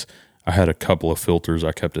things. I had a couple of filters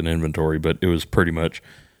I kept in inventory, but it was pretty much,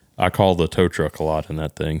 I call the tow truck a lot in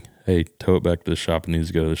that thing. Hey, tow it back to the shop. It needs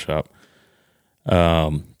to go to the shop.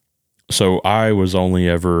 So I was only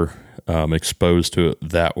ever exposed to it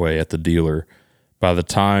that way at the dealer. By the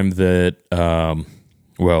time that,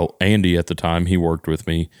 Andy at the time, he worked with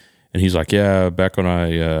me, and he's like, yeah, back when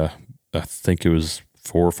I think it was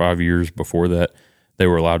 4 or 5 years before that, they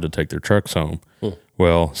were allowed to take their trucks home.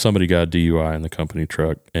 Well, somebody got a DUI in the company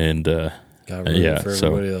truck, and got ruined for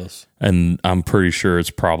everybody else. And I'm pretty sure it's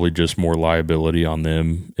probably just more liability on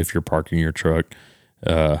them if you're parking your truck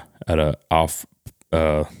at a off,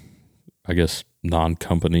 I guess,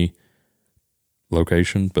 non-company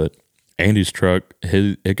location. But Andy's truck,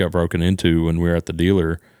 it got broken into when we were at the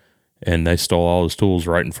dealer, and they stole all his tools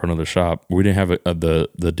right in front of the shop. We didn't have the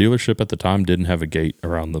dealership at the time didn't have a gate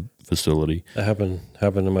around the facility. That happened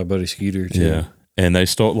to my buddy Skeeter too. Yeah. And they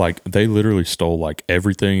literally stole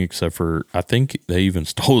everything except for, I think they even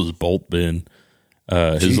stole his bolt bin,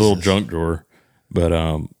 his little junk drawer.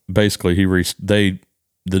 But basically the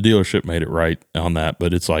dealership made it right on that.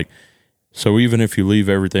 But it's like, so even if you leave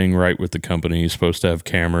everything right with the company, you're supposed to have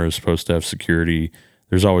cameras, supposed to have security,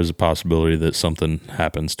 there's always a possibility that something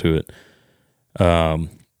happens to it.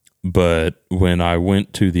 But when I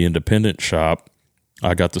went to the independent shop,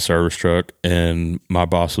 I got the service truck, and my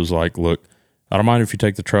boss was like, look, I don't mind if you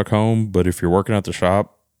take the truck home, but if you're working at the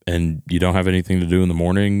shop and you don't have anything to do in the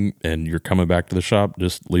morning and you're coming back to the shop,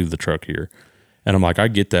 just leave the truck here. And I'm like, I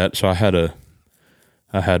get that. So I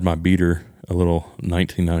had my beater, a little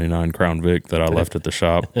 1999 Crown Vic that I left at the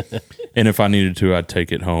shop. And if I needed to, I'd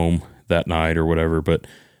take it home that night or whatever. But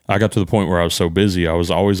I got to the point where I was so busy, I was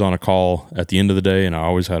always on a call at the end of the day, and I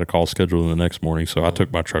always had a call scheduled the next morning. So I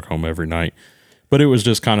took my truck home every night. But it was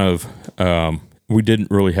just kind of, we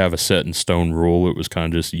didn't really have a set in stone rule. It was kind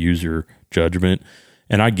of just use your judgment.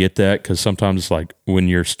 And I get that, because sometimes like when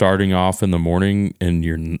you're starting off in the morning and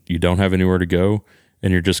you don't have anywhere to go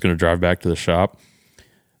and you're just going to drive back to the shop.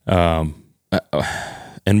 And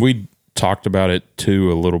we talked about it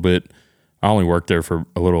too a little bit. I only worked there for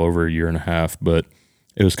a little over a year and a half, but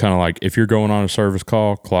it was kind of like, if you're going on a service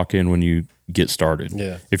call, clock in when you get started.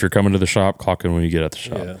 Yeah. If you're coming to the shop, clock in when you get at the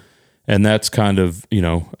shop. Yeah. And that's kind of,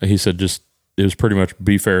 he said just, it was pretty much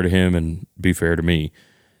be fair to him and be fair to me.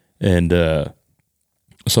 And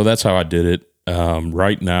so that's how I did it.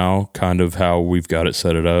 Right now, kind of how we've got it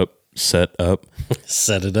set it up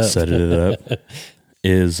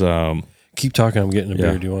is keep talking. I'm getting a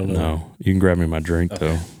beer. Do you want to know? No, you can grab me my drink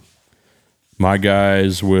though. My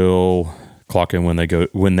guys will clock in when they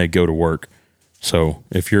go to work. So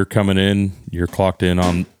if you're coming in, you're clocked in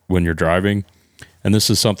on when you're driving. And this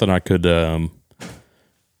is something I could I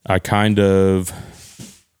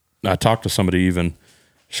talked to somebody, even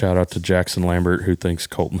shout out to Jackson Lambert, who thinks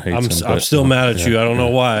Colton hates him. I'm still mad at you. I don't know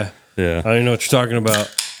why. Yeah. I don't even know what you're talking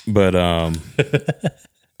about. But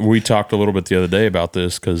we talked a little bit the other day about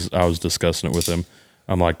this because I was discussing it with him.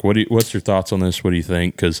 I'm like, what's your thoughts on this? What do you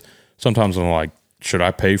think? Because sometimes I'm like, should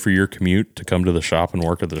I pay for your commute to come to the shop and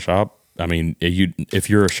work at the shop? I mean, if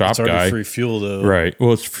you're a shop guy, free fuel though, right?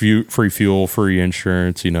 Well, it's free fuel, free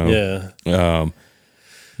insurance. Yeah.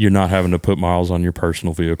 You're not having to put miles on your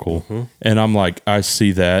personal vehicle. Mm-hmm. And I'm like, I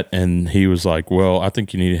see that. And he was like, well, I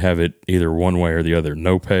think you need to have it either one way or the other.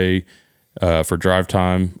 No pay for drive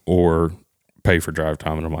time or pay for drive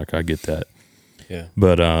time. And I'm like, I get that. Yeah.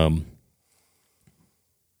 But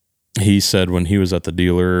he said when he was at the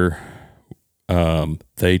dealer,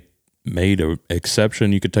 they made an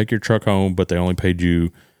exception. You could take your truck home, but they only paid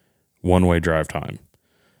you one-way drive time.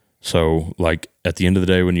 So, like, at the end of the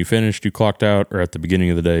day when you finished, you clocked out, or at the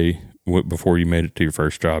beginning of the day before you made it to your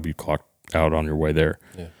first job, you clocked out on your way there,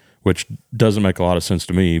 which doesn't make a lot of sense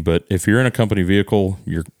to me. But if you're in a company vehicle,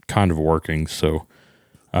 you're kind of working, so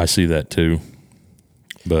I see that too.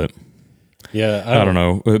 But, yeah, I don't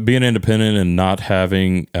know. Being independent and not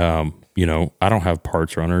having, I don't have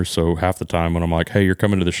parts runners, so half the time when I'm like, hey, you're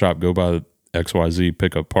coming to the shop, go buy XYZ,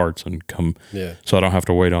 pick up parts, and come, so I don't have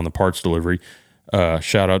to wait on the parts delivery.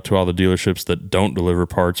 Shout out to all the dealerships that don't deliver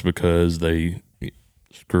parts because they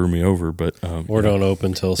screw me over, but or don't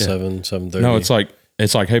open till 7:30. No, it's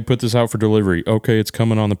like, hey, put this out for delivery. Okay, it's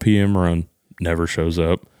coming on the PM run. Never shows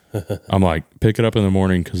up. I'm like, pick it up in the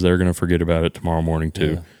morning because they're gonna forget about it tomorrow morning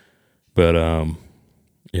too. Yeah. But I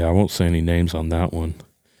won't say any names on that one.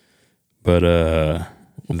 But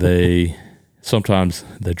sometimes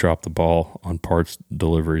they drop the ball on parts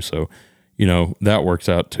delivery, so. That works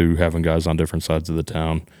out to having guys on different sides of the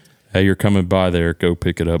town. Hey, you're coming by there. Go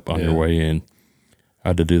pick it up on your way in. I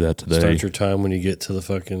had to do that today. Start your time when you get to the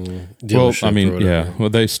fucking dealership. Well, I mean, yeah. Well,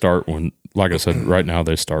 they start when, like I said, right now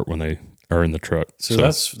they start when they are in the truck. So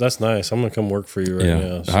that's nice. I'm going to come work for you right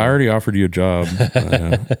now. So. I already offered you a job.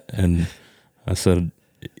 And I said,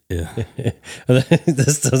 yeah.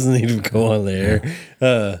 This doesn't even go on there.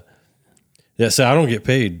 Yeah, so I don't get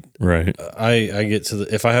paid. Right. I get to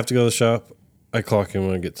if I have to go to the shop, I clock in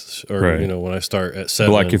when I get to, when I start at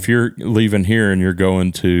 7. But like if you're leaving here and you're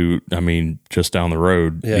going to, just down the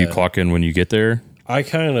road, do you clock in when you get there? I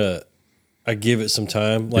give it some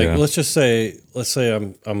time. Like let's say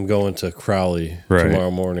I'm going to Crowley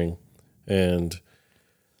tomorrow morning, and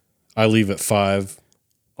I leave at 5.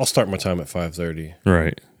 I'll start my time at 5:30.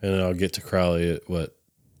 Right. And then I'll get to Crowley at what?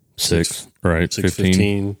 6. Right.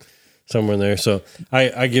 6:15. Somewhere in there. So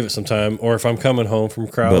I give it some time. Or if I'm coming home from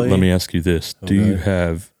Crowley. But let me ask you this. Do you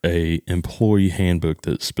have a employee handbook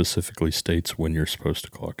that specifically states when you're supposed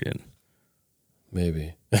to clock in?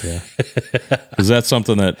 Maybe. Yeah. Because that's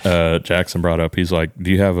something that Jackson brought up. He's like,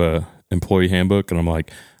 do you have a employee handbook? And I'm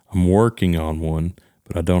like, I'm working on one,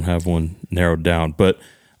 but I don't have one narrowed down. But,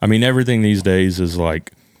 everything these days is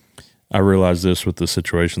like, I realize this with the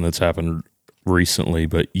situation that's happened recently,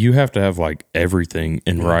 but you have to have like everything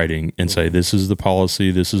in writing and say, this is the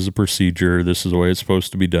policy, this is the procedure, this is the way it's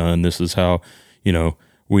supposed to be done, this is how,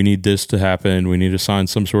 we need this to happen, we need to sign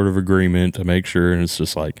some sort of agreement to make sure. And it's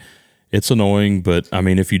just like, it's annoying, but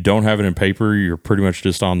if you don't have it in paper, you're pretty much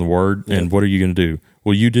just on the word. And what are you going to do?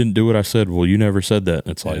 Well, you didn't do what I said. Well, you never said that.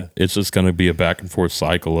 And it's like, it's just going to be a back and forth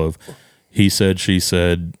cycle of he said, she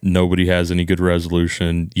said, nobody has any good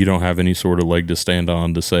resolution. You don't have any sort of leg to stand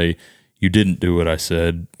on to say, you didn't do what I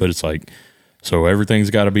said, but it's like, so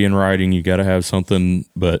everything's got to be in writing. You got to have something,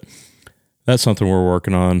 but that's something we're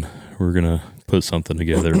working on. We're going to put something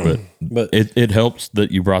together, but it helps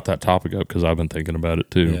that you brought that topic up because I've been thinking about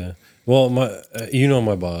it too. Yeah. Well,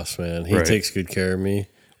 my boss, man, he takes good care of me.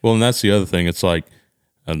 Well, and that's the other thing. It's like,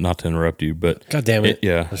 not to interrupt you, but God damn it.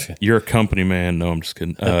 You're a company man. No, I'm just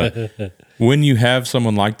kidding. When you have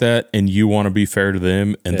someone like that and you want to be fair to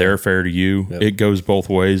them and they're fair to you, it goes both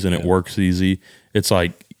ways and it works easy. It's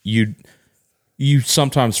like you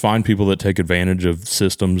sometimes find people that take advantage of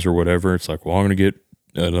systems or whatever. It's like, well, I'm going to get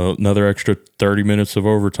another extra 30 minutes of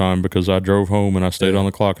overtime because I drove home and I stayed on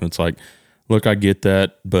the clock. And it's like, look, I get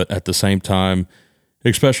that. But at the same time,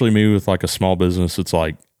 especially me with like a small business, it's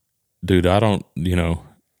like, dude, I don't,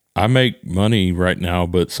 I make money right now,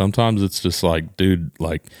 but sometimes it's just like, dude,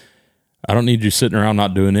 like, I don't need you sitting around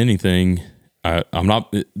not doing anything. I'm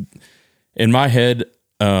not in my head.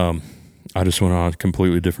 I just went on a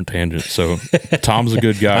completely different tangent. So Tom's a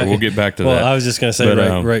good guy. We'll get back to that. Well, I was just going to say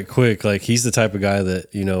right quick, like he's the type of guy that,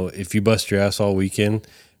 if you bust your ass all weekend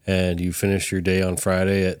and you finish your day on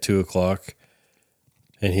Friday at 2:00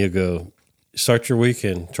 and he'll go, start your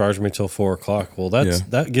weekend, charge me till 4:00. Well,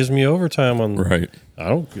 that gives me overtime on, right.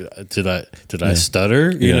 Did I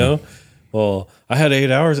stutter? You know? Well, I had 8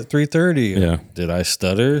 hours at 3:30. Yeah. Did I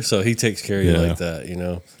stutter? So he takes care of you like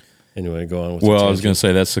that, Anyway, go on with Well, I was going to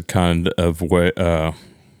say that's the kind of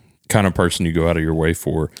person you go out of your way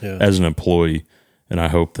for as an employee, and I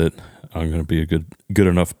hope that I'm going to be a good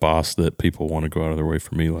enough boss that people want to go out of their way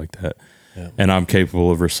for me like that, and I'm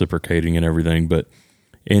capable of reciprocating and everything. But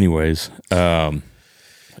anyways,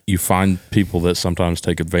 you find people that sometimes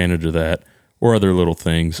take advantage of that or other little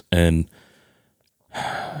things, and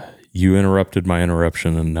you interrupted my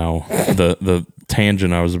interruption, and now the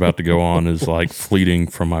tangent I was about to go on is like fleeting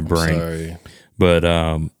from my brain. Sorry. But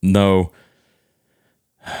no,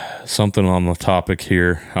 something on the topic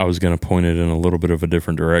here. I was going to point it in a little bit of a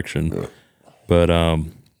different direction. But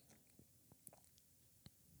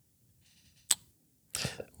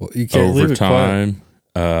you can't leave it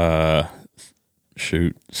quiet.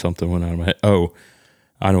 Shoot, something went out of my head. Oh,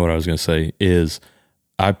 I know what I was going to say is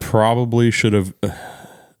I probably should have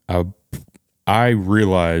I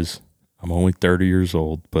realize I'm only 30 years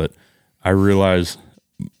old, but I realize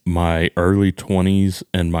my early 20s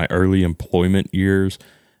and my early employment years,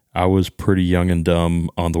 I was pretty young and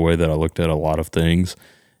dumb on the way that I looked at a lot of things.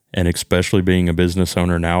 And especially being a business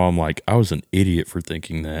owner now, I'm like, I was an idiot for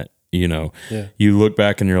thinking that, You look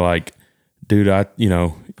back and you're like, dude,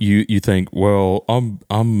 you think, well,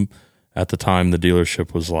 I'm at the time the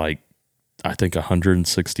dealership was like, I think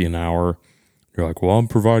 $160 an hour. You're like, well, I'm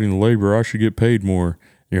providing the labor. I should get paid more.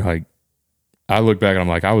 And you're like, I look back and I'm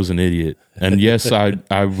like, I was an idiot. And yes,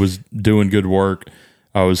 I was doing good work.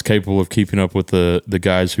 I was capable of keeping up with the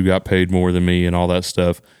guys who got paid more than me and all that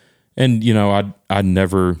stuff. And, I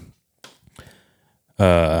never,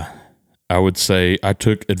 I would say I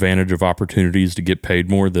took advantage of opportunities to get paid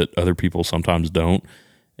more that other people sometimes don't.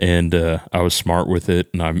 And I was smart with it.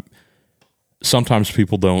 And sometimes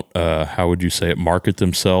people don't, how would you say it, market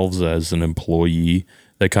themselves as an employee.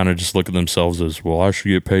 They kind of just look at themselves as, well, I should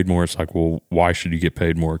get paid more. It's like, well, why should you get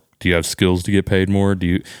paid more? Do you have skills to get paid more?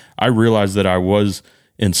 I realized that I was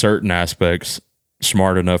in certain aspects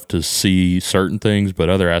smart enough to see certain things, but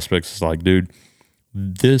other aspects is like, dude,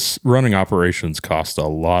 this running operations costs a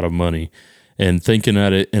lot of money. And thinking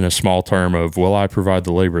at it in a small term of, well, I provide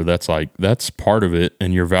the labor, that's part of it,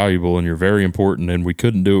 and you're valuable and you're very important, and we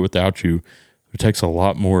couldn't do it without you. It takes a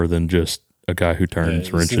lot more than just a guy who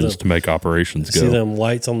turns wrenches to make operations go. See them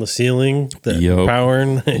lights on the ceiling that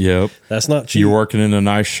powering? Yep. That's not cheap. You're working in a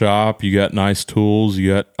nice shop. You got nice tools.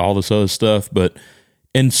 You got all this other stuff. But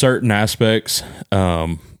in certain aspects,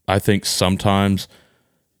 I think sometimes,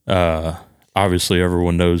 obviously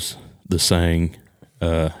everyone knows the saying,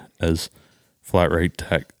 as Flat Rate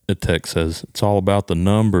Tech says, it's all about the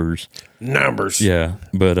numbers. Numbers. Yeah.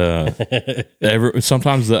 But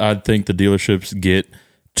sometimes I think the dealerships get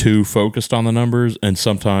too focused on the numbers, and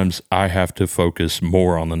sometimes I have to focus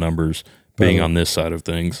more on the numbers being on this side of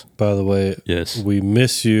things. By the way, yes, we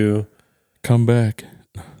miss you. Come back.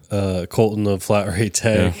 Colton of Flat Rate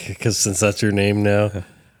Tech, because since that's your name now,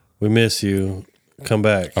 we miss you. Come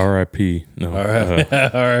back. R.I.P. No.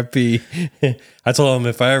 R.I.P. I told him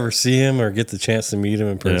if I ever see him or get the chance to meet him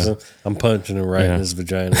in person, I'm punching him right in his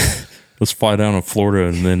vagina. Let's fly down to Florida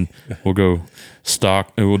and then we'll go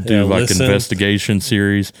stalk and we'll do investigation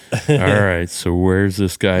series. All right, so where's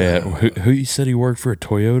this guy at? Who you said he worked for a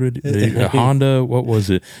Toyota, a Honda? What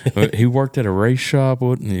was it? He worked at a race shop.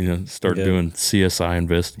 What? Start doing CSI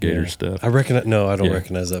investigator stuff. I recognize. No, I don't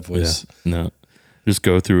recognize that voice. Yeah. No. Just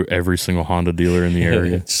go through every single Honda dealer in the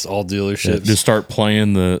area. Just all dealerships. Yeah, just start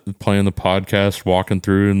playing the podcast, walking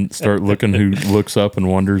through, and start looking who looks up and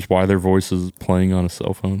wonders why their voice is playing on a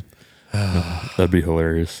cell phone. That'd be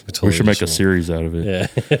hilarious. We should make a series out of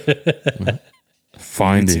it. Yeah.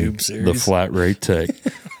 Finding the Flat Rate Tech.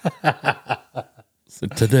 So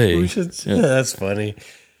today. We should, that's funny.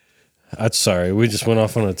 I'm sorry. We just went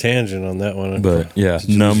off on a tangent on that one. But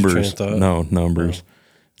numbers. No, numbers.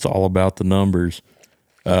 It's all about the numbers.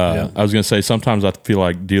 I was going to say, sometimes I feel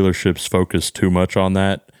like dealerships focus too much on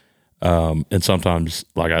that. And sometimes,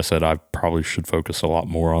 like I said, I probably should focus a lot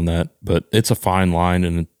more on that, but it's a fine line.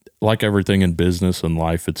 And like everything in business and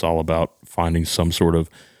life, it's all about finding some sort of,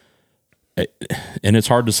 and it's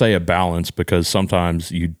hard to say a balance because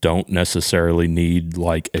sometimes you don't necessarily need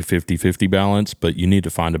like a 50-50 balance, but you need to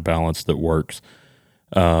find a balance that works.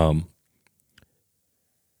 I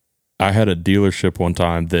had a dealership one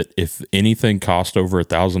time that if anything cost over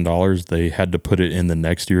 $1,000, they had to put it in the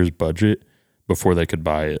next year's budget before they could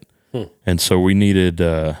buy it. And so we needed,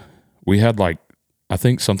 we had like, I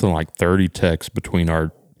think something like 30 techs between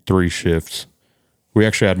our 3 shifts. We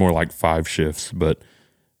actually had more like 5 shifts, but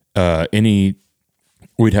we'd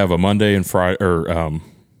have a Monday and Friday, or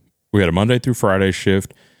we had a Monday through Friday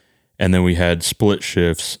shift, and then we had split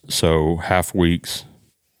shifts, so half weeks,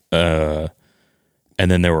 and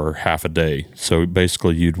then there were half a day. So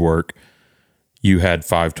basically you had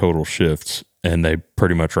 5 total shifts, and they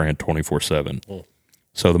pretty much ran 24/7.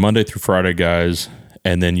 So the Monday through Friday guys,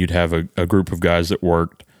 and then you'd have a group of guys that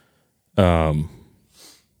worked, I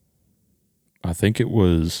think it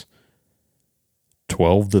was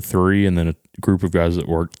 12 to 3, and then a group of guys that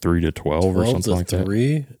worked 3 to 12 or something like that.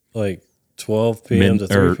 3, like 12 p.m. to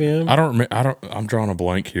 3 p.m. I don't remember. I'm drawing a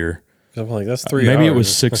blank here. I'm like, that's 3 Maybe hours. it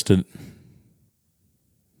was 6 to.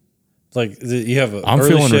 Like you have a I'm early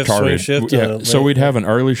feeling shift, swing retarded. shift, Yeah, so we'd have an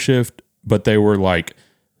early shift, but they were like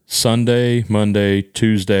Sunday, Monday,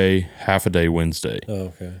 Tuesday, half a day Wednesday. Oh,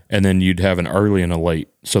 okay. And then you'd have an early and a late.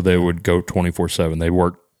 So they would go 24/7. They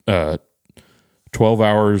worked 12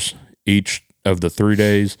 hours each of the 3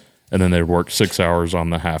 days, and then they'd work 6 hours on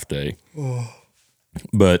the half day.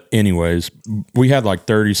 But anyways, we had like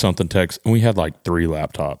 30 something techs, and we had like 3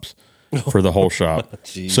 laptops for the whole shop.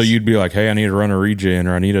 So you'd be like, hey, I need to run a regen,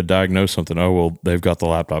 or I need to diagnose something. Oh, well, they've got the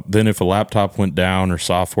laptop. Then if a laptop went down or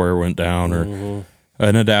software went down or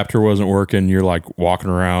an adapter wasn't working, you're like walking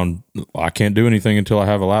around, I can't do anything until I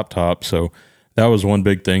have a laptop. So that was one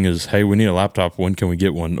big thing is, hey, we need a laptop. When can we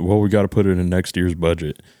get one? Well, we got to put it in next year's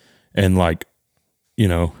budget. And like, you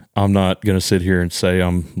know, I'm not going to sit here and say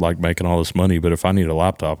I'm like making all this money, but if I need a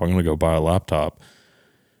laptop, I'm going to go buy a laptop.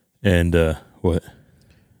 And what?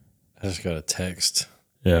 I just got a text.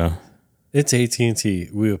 Yeah. It's AT&T.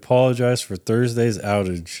 We apologize for Thursday's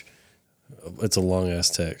outage. It's a long ass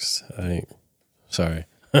text. Sorry.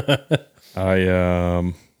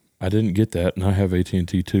 I didn't get that, and I have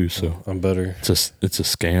AT&T too, so I'm better. It's a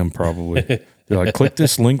scam probably. They're like, click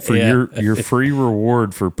this link for your free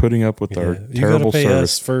reward for putting up with our You terrible gotta pay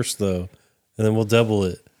service us first though, and then we'll double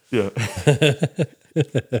it. Yeah.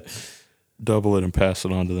 Double it and pass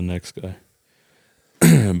it on to the next guy.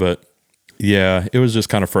 But yeah, it was just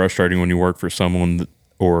kind of frustrating when you work for someone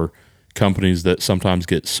or companies that sometimes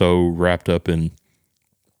get so wrapped up in,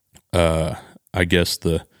 I guess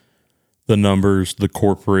the numbers, the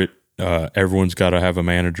corporate, everyone's got to have a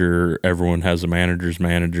manager. Everyone has a manager's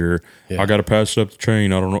manager. Yeah. I got to pass it up the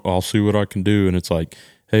chain. I don't know. I'll see what I can do. And it's like,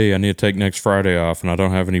 hey, I need to take next Friday off and I don't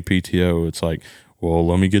have any PTO. It's like, well,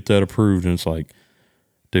 let me get that approved. And it's like,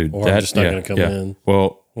 dude, or that's not going to come in.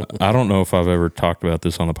 Well, I don't know if I've ever talked about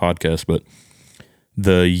this on the podcast, but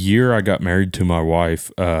the year I got married to my wife,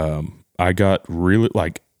 I got really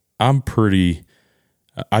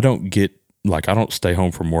I don't stay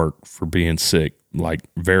home from work for being sick, like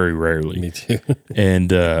very rarely. Me too.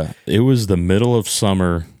 And it was the middle of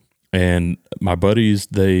summer, and my buddies,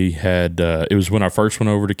 they had, it was when I first went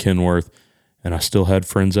over to Kenworth, and I still had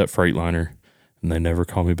friends at Freightliner, and they never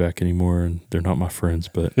call me back anymore, and they're not my friends,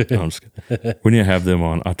 but no, I'm just kidding. We need to have them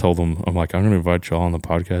on. I told them, I'm like, I'm going to invite y'all on the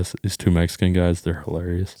podcast. These 2 Mexican guys, they're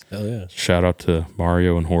hilarious. Hell yeah. Shout out to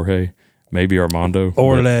Mario and Jorge, maybe Armando.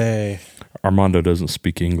 Orle. Armando doesn't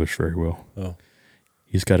speak English very well. Oh.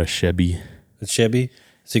 He's got a Chevy. A Chevy?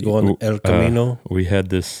 Is he going El Camino? We had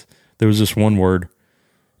there was this one word,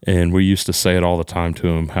 and we used to say it all the time to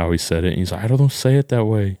him, how he said it. And he's like, I don't say it that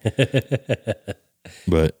way.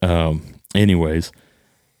 But anyways,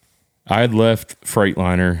 I had left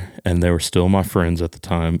Freightliner, and they were still my friends at the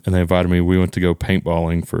time, and they invited me. We went to go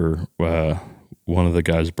paintballing for one of the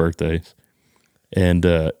guys' birthdays. And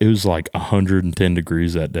it was like 110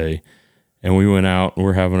 degrees that day. And we went out and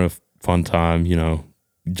we're having a fun time, you know,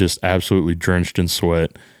 just absolutely drenched in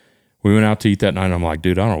sweat. We went out to eat that night. And I'm like,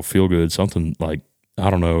 dude, I don't feel good. Something like, I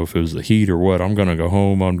don't know if it was the heat or what. I'm going to go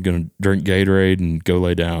home. I'm going to drink Gatorade and go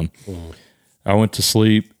lay down. I went to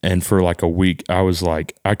sleep. And for like a week, I was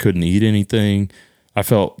like, I couldn't eat anything. I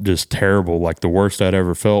felt just terrible. Like the worst I'd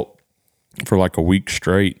ever felt for like a week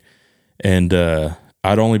straight. And,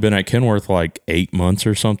 I'd only been at Kenworth like 8 months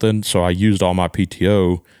or something. So I used all my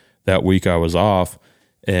PTO that week I was off.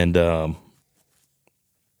 And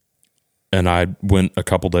and I went a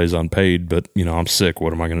couple days unpaid, but I'm sick.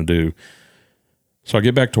 What am I going to do? So I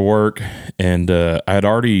get back to work, and I had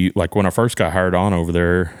already, like when I first got hired on over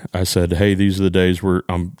there, I said, hey, these are the days where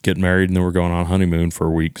I'm getting married and then we're going on honeymoon for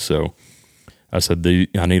a week. So I said,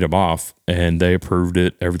 I need them off, and they approved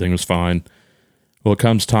it. Everything was fine. Well, it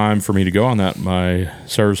comes time for me to go on that. My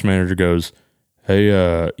service manager goes, hey,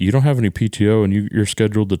 you don't have any PTO and you're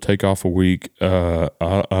scheduled to take off a week. I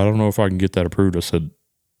don't know if I can get that approved. I said,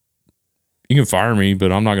 you can fire me,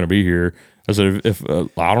 but I'm not going to be here. I said, if I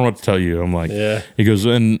don't know what to tell you. I'm like, yeah. He goes,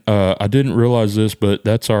 and I didn't realize this, but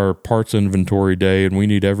that's our parts inventory day, and we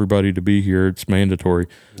need everybody to be here. It's mandatory.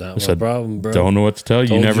 Not my problem, bro. Don't know what to tell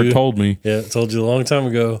you. You never told me. Yeah, I told you a long time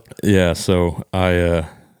ago. Yeah, so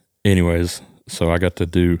anyways, so I got to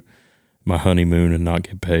do my honeymoon and not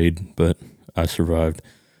get paid, but I survived.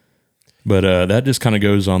 But that just kind of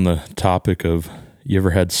goes on the topic of, you ever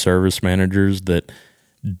had service managers that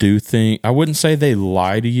do think, I wouldn't say they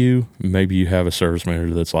lie to you. Maybe you have a service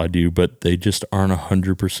manager that's lied to you, but they just aren't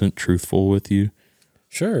 100% truthful with you.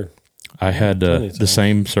 Sure. I had the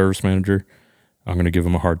same service manager. I'm going to give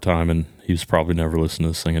him a hard time, and he's probably never listened to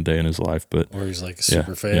this thing a day in his life. But or he's like a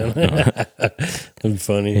super fan. Yeah, That'd be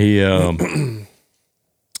funny. He,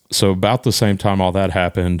 so about the same time all that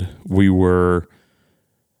happened, we were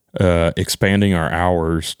expanding our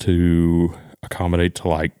hours to accommodate to,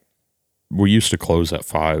 like, we used to close at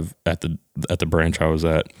 5 at the branch I was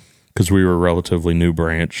at, because we were a relatively new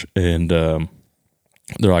branch, and they're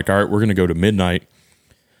like, all right, we're going to go to midnight.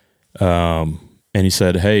 And he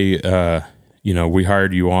said, hey, we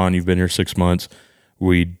hired you on. You've been here 6 months.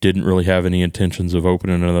 We didn't really have any intentions of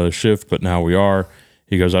opening another shift, but now we are.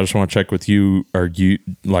 He goes, I just want to check with you. Are you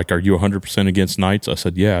 100% against nights? I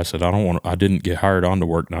said, yeah. I said, I didn't get hired on to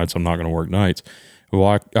work nights. I'm not going to work nights.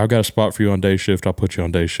 Well, I've got a spot for you on day shift. I'll put you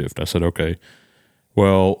on day shift. I said, okay.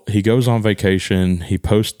 Well, he goes on vacation. He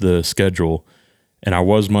posts the schedule, and I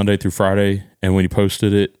was Monday through Friday. And when he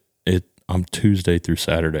posted it, I'm Tuesday through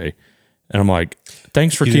Saturday. And I'm like,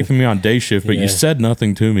 thanks for keeping me on day shift, but you said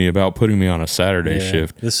nothing to me about putting me on a Saturday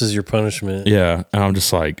shift. This is your punishment. Yeah. And I'm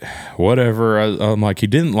just like, whatever. I'm like, he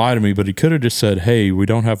didn't lie to me, but he could have just said, hey, we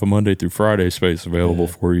don't have a Monday through Friday space available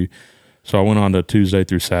for you. So I went on to Tuesday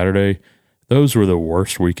through Saturday. Those were the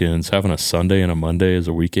worst weekends. Having a Sunday and a Monday as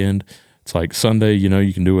a weekend. It's like Sunday,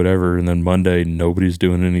 you can do whatever. And then Monday, nobody's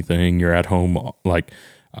doing anything. You're at home. Like,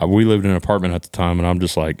 we lived in an apartment at the time, and I'm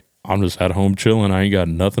just at home chilling. I ain't got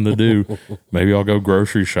nothing to do. Maybe I'll go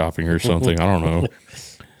grocery shopping or something. I don't know.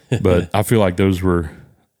 But I feel like those were,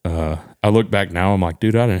 I look back now, I'm like,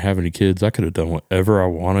 dude, I didn't have any kids. I could have done whatever I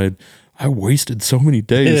wanted. I wasted so many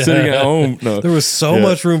days sitting at home. No. There was so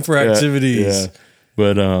much room for activities. Yeah.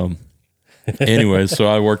 But, anyways, so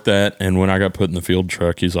I worked that, and when I got put in the field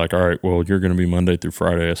truck, he's like, all right, well, you're going to be Monday through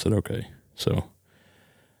Friday. I said, okay. So,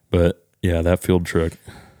 but yeah, that field truck,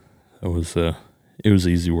 it was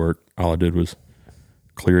easy work. All I did was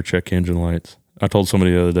clear check engine lights. I told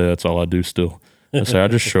somebody the other day, that's all I do still. I say, I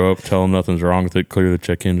just show up, tell them nothing's wrong with it, clear the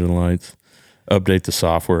check engine lights, update the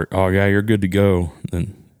software. Oh yeah, you're good to go.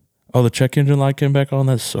 And the check engine light came back on.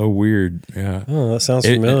 That's so weird. Yeah. Oh, that sounds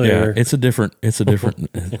familiar. Yeah, it's a different.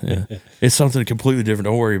 Yeah. It's something completely different.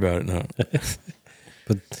 Don't worry about it. No.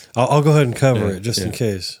 But I'll go ahead and cover it just in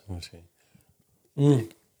case. I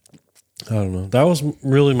don't know. That was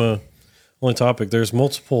really my only topic. There's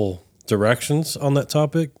multiple directions on that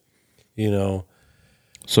topic.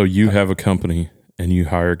 So you have a company and you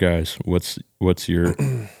hire guys. What's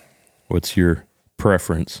your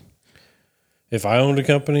preference? If I owned a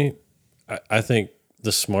company, I think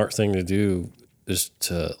the smart thing to do is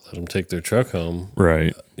to let them take their truck home.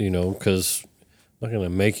 Right. Because I'm not going to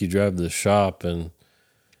make you drive to the shop and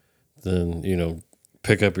then,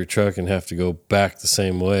 pick up your truck and have to go back the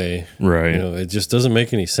same way. Right. It just doesn't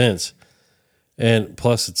make any sense. And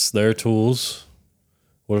plus, it's their tools.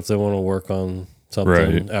 What if they want to work on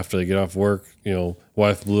something after they get off work?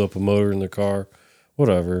 Wife blew up a motor in their car,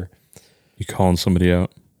 whatever. You calling somebody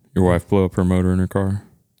out? Your wife blew up her motor in her car?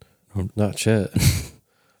 Not yet.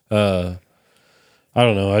 I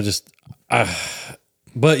don't know.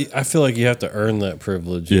 But I feel like you have to earn that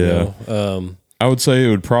privilege. You know? I would say it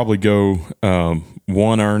would probably go,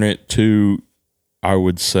 1, earn it. 2, I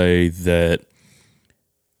would say that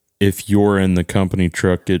if you're in the company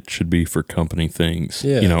truck, it should be for company things.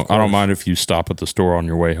 Yeah, I don't mind if you stop at the store on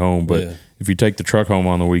your way home, but if you take the truck home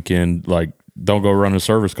on the weekend, like, don't go running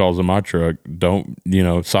service calls in my truck. Don't,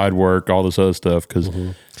 side work, all this other stuff. Cause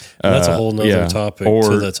that's a whole nother topic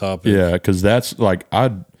to the topic. Yeah. Cause that's like, I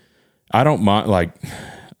don't mind. Like,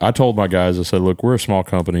 I told my guys, I said, look, we're a small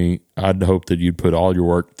company. I'd hope that you'd put all your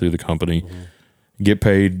work through the company. get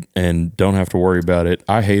paid and don't have to worry about it.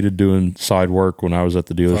 I hated doing side work when I was at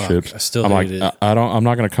the dealerships. Fuck, I still I'm hate like, it. I'm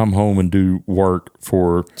not going to come home and do work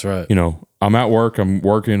for, That's right. you know, I'm at work, I'm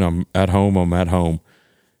working, I'm at home.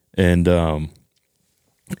 And,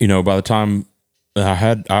 you know, by the time I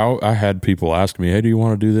had people ask me, hey, do you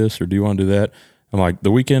want to do this or do you want to do that? I'm like,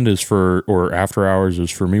 the weekend is or after hours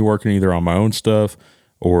is for me working either on my own stuff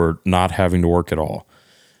or not having to work at all.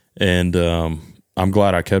 And, I'm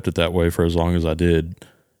glad I kept it that way for as long as I did.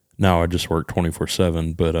 Now I just work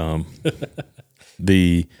 24/7, but,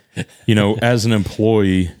 you know, as an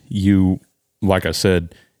employee, like I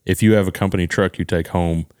said, if you have a company truck you take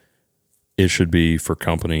home, it should be for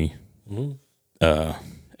company,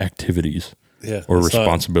 activities. Yeah, or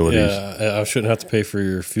responsibilities. I shouldn't have to pay for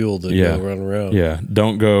your fuel to Yeah. go run around. Yeah.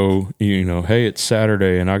 Don't go, you know, hey, it's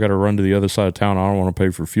Saturday and I got to run to the other side of town. I don't want to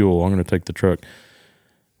pay for fuel. I'm going to take the truck.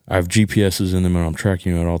 I have GPSs in them and I'm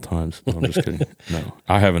tracking you at all times. No, I'm just kidding. No,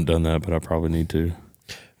 I haven't done that, but I probably need to.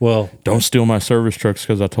 Well, Don't steal my service trucks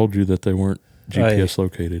because I told you that they weren't GPS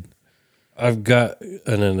located. I've got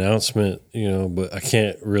an announcement, you know, but I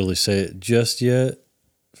can't really say it just yet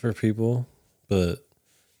for people, but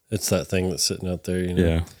it's that thing that's sitting out there, you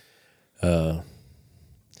know. Yeah.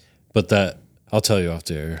 But that I'll tell you off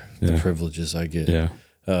the air, the Yeah. privileges I get. Yeah.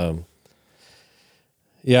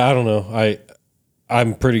 Yeah, I don't know.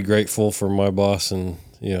 I'm pretty grateful for my boss, and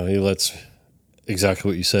you know, he lets exactly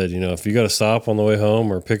what you said. You know, if you got to stop on the way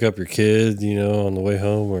home or pick up your kid, you know, on the way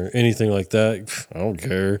home or anything like that, I don't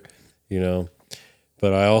care. You know,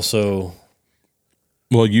 but I also,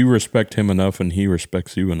 Well, you respect him enough and he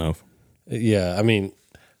respects you enough. yeah, I mean,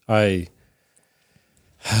 I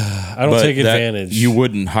don't take advantage. You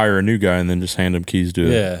wouldn't hire a new guy and then just hand him keys to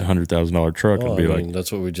Yeah. a $100,000 truck Well, and be I like, mean,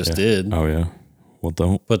 that's what we just did. oh yeah, well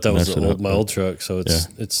don't. But that was mess it up. my old truck, so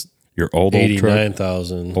it's Your old truck,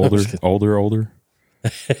 89,000. older.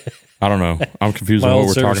 I don't know. I'm confused My on what old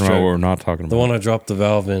we're service talking about. truck. What we're not talking The about. one I dropped the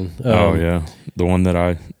valve in. Oh yeah, the one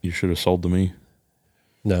that you should have sold to me.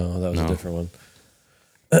 No, that was a different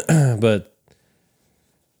one. But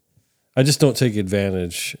I just don't take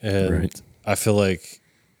advantage, and Right. I feel like,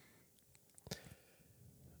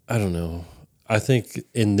 I don't know. I think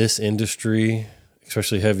in this industry,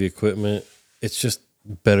 especially heavy equipment, it's just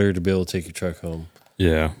better to be able to take your truck home.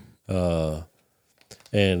 Yeah.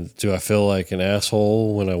 And do I feel like an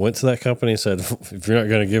asshole when I went to that company and said, if you're not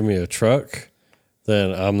going to give me a truck,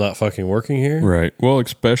 then I'm not fucking working here? Right. Well,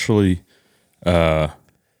 especially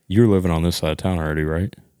you're living on this side of town already,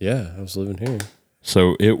 right? Yeah, I was living here.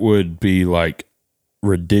 So it would be like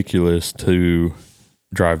ridiculous to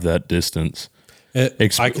drive that distance. I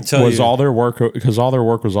can tell you. All their work, because all their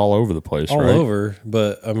work was all over the place, All right? over,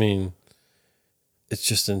 but I mean, it's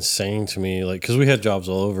just insane to me. Like, because we had jobs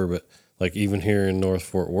all over, but like even here in North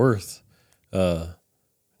Fort Worth, what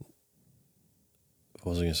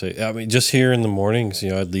was I going to say? I mean, just here in the mornings, you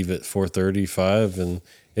know, I'd leave at 4:30, 5, and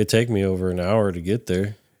it'd take me over an hour to get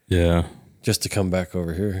there. Yeah. Just to come back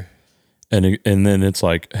over here. And then it's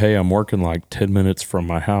like, hey, I'm working like 10 minutes from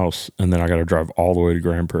my house, and then I got to drive all the way to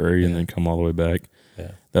Grand Prairie and then come all the way back.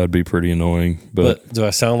 Yeah. That would be pretty annoying. But do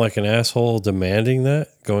I sound like an asshole demanding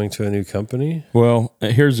that going to a new company? Well,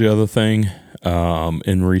 here's the other thing.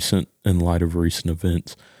 In light of recent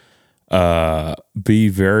events, be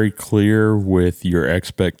very clear with your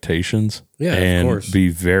expectations. Yeah, and of course. Be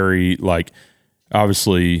very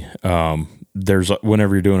obviously,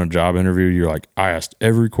 whenever you're doing a job interview, you're like, I asked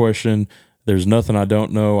every question. There's nothing I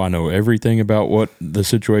don't know. I know everything about what the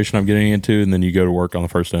situation I'm getting into. And then you go to work on the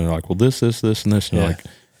first day and they're like, well, this, and this. And you're like,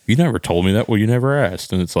 you never told me that. Well, you never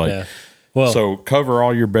asked. And it's like, well, so cover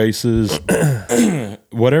all your bases.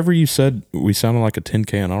 Whatever you said, we sounded like a tin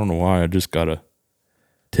can. I don't know why. I just got a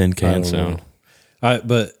tin can sound.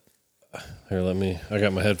 But here, I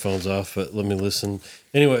got my headphones off, but let me listen.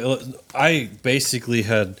 Anyway, I basically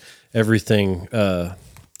had everything.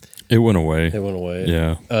 It went away.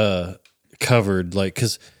 Yeah. Covered, like,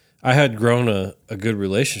 because I had grown a good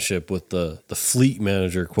relationship with the fleet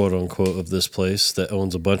manager, quote unquote, of this place that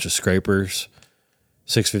owns a bunch of scrapers,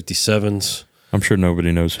 657s. I'm sure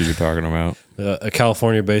nobody knows who you're talking about. A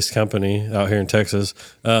California-based company out here in Texas.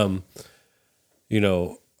 You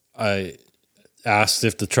know, I asked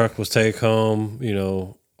if the truck was take home, you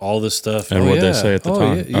know, all this stuff. And what they say at the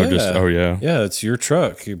time. Yeah, it's your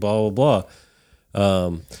truck, blah, blah,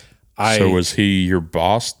 blah. So was he your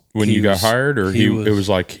boss when you got hired, or it was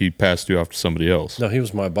like he passed you off to somebody else? No, he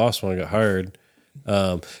was my boss when I got hired.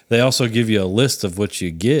 They also give you a list of what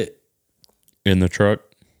you get in the truck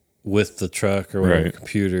with the truck, or whatever,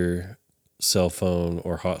 computer, cell phone,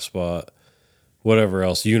 or hotspot, whatever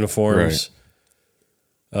else, uniforms.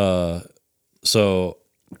 So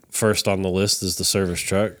first on the list is the service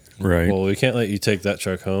truck. Right. Well, we can't let you take that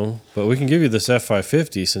truck home, but we can give you this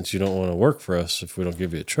F550 since you don't want to work for us if we don't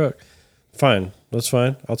give you a truck. Fine. That's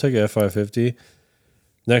fine. I'll take a F550.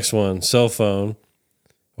 Next one, cell phone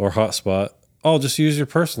or hotspot. Oh, just use your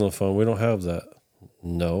personal phone. We don't have that.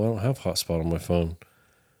 No, I don't have hotspot on my phone.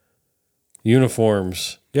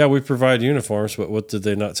 Uniforms. Yeah, we provide uniforms, but what did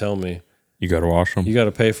they not tell me? You got to wash them? You got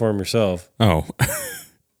to pay for them yourself. Oh.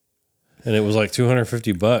 And it was like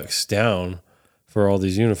 $250 down for all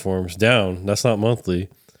these uniforms. Down. That's not monthly.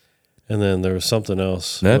 And then there was something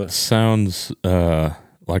else. That sounds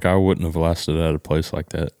like I wouldn't have lasted at a place like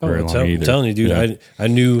that very long either. I'm telling you, dude, Yeah. I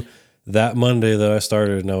knew that Monday that I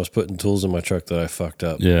started and I was putting tools in my truck that I fucked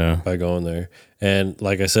up by going there. And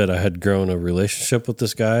like I said, I had grown a relationship with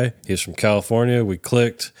this guy. He was from California. We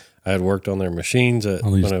clicked. I had worked on their machines.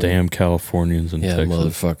 All these damn Californians in Texas.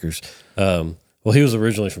 Motherfuckers. Well, he was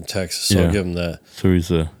originally from Texas, so I'll give him that. So he's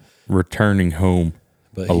a returning home,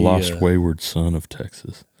 a lost wayward son of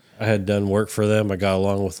Texas. I had done work for them. I got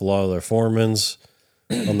along with a lot of their foremans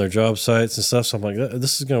on their job sites and stuff. So I'm like,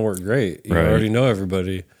 this is going to work great. You already know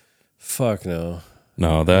everybody. Fuck no.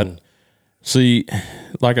 No, see,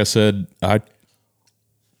 like I said,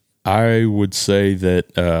 I would say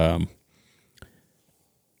that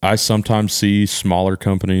I sometimes see smaller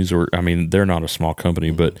companies, or I mean, they're not a small company,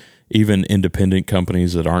 but even independent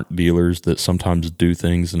companies that aren't dealers that sometimes do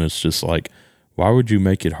things, and it's just like, why would you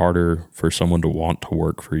make it harder for someone to want to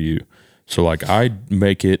work for you? So like, I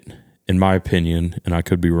make it, in my opinion, and I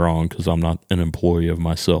could be wrong because I'm not an employee of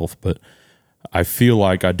myself, but I feel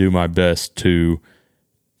like I do my best to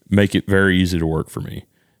make it very easy to work for me.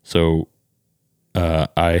 So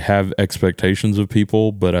I have expectations of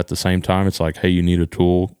people, but at the same time, it's like, hey, you need a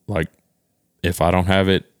tool. Like, if I don't have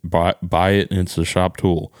it, buy it, and it's a shop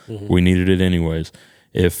tool. Mm-hmm. We needed it anyways.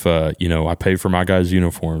 If, I pay for my guys'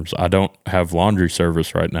 uniforms. I don't have laundry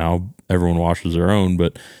service right now. Everyone washes their own,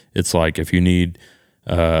 but it's like, if you need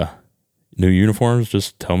new uniforms,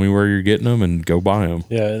 just tell me where you're getting them and go buy them.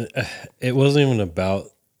 Yeah, it wasn't even about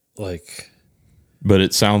like... But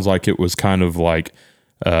it sounds like it was kind of like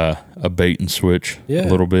a bait and switch a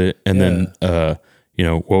little bit. And then,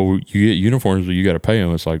 well, you get uniforms, but you got to pay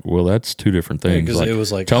them. It's like, well, that's two different things. Because it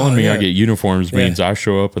was like... Telling me I get uniforms means I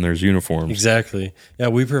show up and there's uniforms. Exactly. Yeah,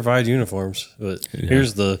 we provide uniforms, but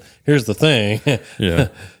here's the thing. Yeah.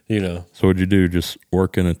 So what'd you do? Just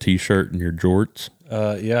work in a T-shirt and your jorts?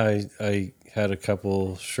 I had a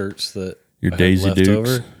couple shirts that your Daisy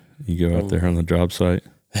Dukes. You go out there on the job site.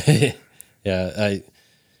 Yeah,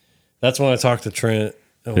 that's when I talked to Trent.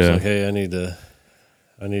 I was like, hey, I need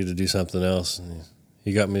to do something else. And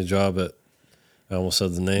he got me a job at, I almost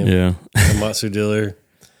said the name. Yeah. Komatsu dealer.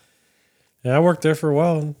 And I worked there for a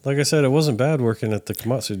while. And like I said, it wasn't bad working at the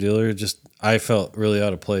Komatsu dealer. It just, I felt really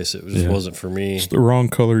out of place. It just wasn't for me. It's the wrong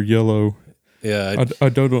color yellow. Yeah. I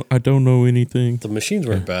don't know anything. The machines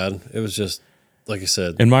weren't bad. It was just, like I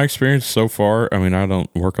said. In my experience so far, I mean, I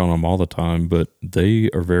don't work on them all the time, but they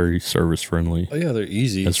are very service friendly. Oh yeah, they're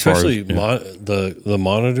easy. Especially the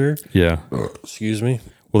monitor. Yeah. Excuse me.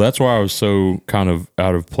 Well, that's why I was so kind of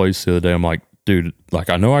out of place the other day. I'm like, dude, like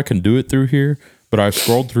I know I can do it through here, but I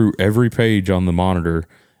scrolled through every page on the monitor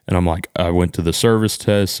and I'm like, I went to the service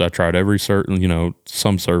tests. I tried every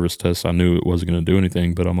some service tests. I knew it wasn't going to do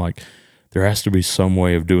anything, but I'm like, there has to be some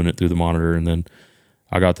way of doing it through the monitor. And then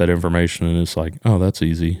I got that information and it's like, oh, that's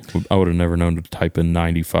easy. I would have never known to type in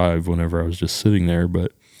 95 whenever I was just sitting there,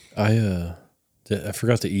 but I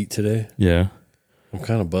forgot to eat today. Yeah. I'm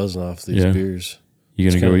kind of buzzing off these beers. You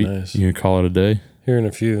going to go eat? Nice. You going to call it a day? Here in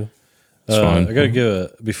a few. I got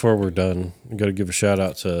to before we're done, I got to give a shout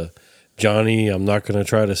out to Johnny. I'm not going to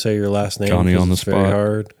try to say your last name. Johnny on the spot. Very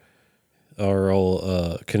hard. Our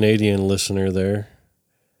old Canadian listener there.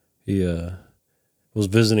 He was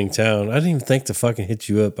visiting town. I didn't even think to fucking hit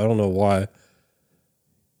you up. I don't know why.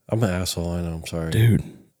 I'm an asshole. I know. I'm sorry. Dude,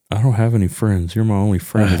 I don't have any friends. You're my only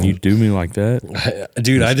friend, and you do me like that?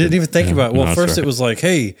 Dude, I didn't even think about it. Well, first it was like,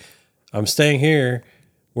 hey, I'm staying here.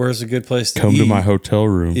 Where's a good place to come eat? to my hotel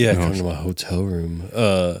room. Yeah, come to my hotel room.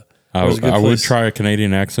 I would try a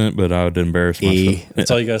Canadian accent, but I would embarrass myself.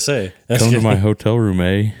 That's all you got to say. Come to my hotel room,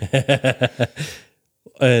 eh?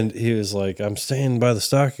 And he was like, I'm staying by the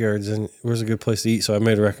stockyards, and where's a good place to eat? So I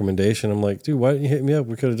made a recommendation. I'm like, dude, why didn't you hit me up?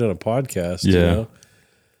 We could have done a podcast. Yeah. You know?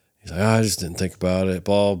 He's like, I just didn't think about it,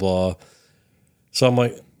 blah, blah. So I'm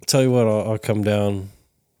like, tell you what, I'll come down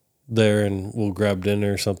there and we'll grab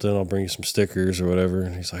dinner or something. I'll bring you some stickers or whatever.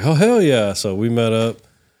 And he's like, oh, hell yeah. So we met up,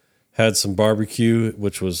 had some barbecue,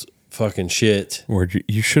 which was fucking shit.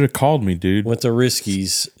 You should have called me, dude. Went to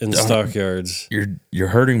Risky's in the Stockyards. You're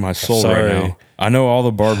hurting my soul right now. I know all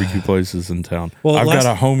the barbecue places in town. Well, I've got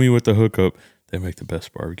a homie with the hookup. They make the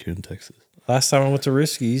best barbecue in Texas. Last time I went to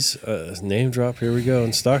Risky's, name drop, here we go,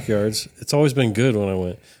 in Stockyards. It's always been good when I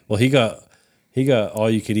went. Well, he got all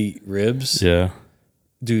you could eat ribs. Yeah.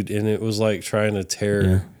 Dude, and it was like trying to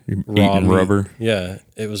tear eating rubber. Yeah,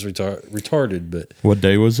 it was retarded, but what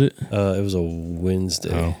day was it? It was a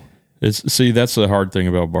Wednesday. Oh. See, that's the hard thing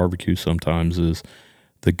about barbecue sometimes is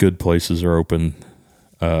the good places are open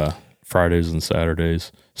Fridays and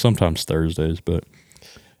Saturdays, sometimes Thursdays, but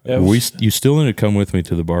you still need to come with me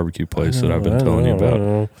to the barbecue place that I've been telling you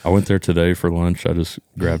about. I went there today for lunch. I just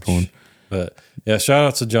grabbed one. But yeah, shout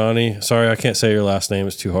out to Johnny. Sorry, I can't say your last name.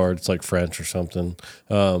 It's too hard. It's like French or something.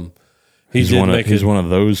 He's one of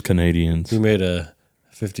those Canadians. He made a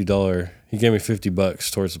 $50. He gave me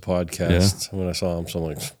 $50 towards the podcast when I saw him. So I'm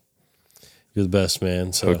like, you're the best,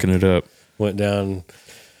 man. So hooking it up. Went down.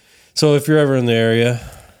 So if you're ever in the area,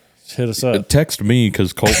 hit us up. Text me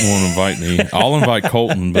because Colton won't invite me. I'll invite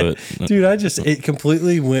Colton, but dude, it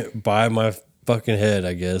completely went by my fucking head,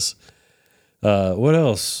 I guess. What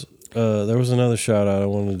else? There was another shout out I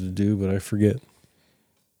wanted to do, but I forget.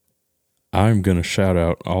 I'm going to shout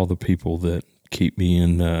out all the people that keep me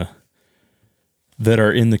in, that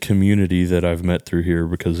are in the community that I've met through here,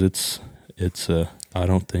 because I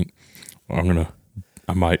don't think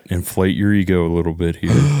I might inflate your ego a little bit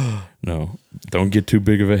here. No, don't get too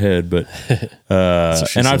big of a head, but,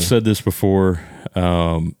 and I've said this before.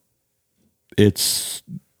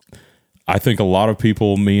 I think a lot of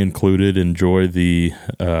people, me included, enjoy the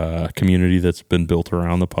community that's been built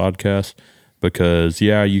around the podcast, because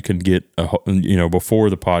you can get before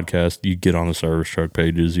the podcast, you get on the service truck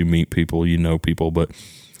pages, you meet people, people, but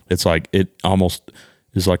it's like it almost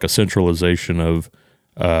is like a centralization of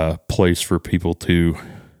place for people to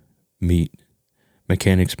meet.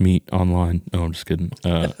 Mechanics meet online. No, I'm just kidding.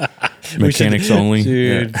 Mechanics only,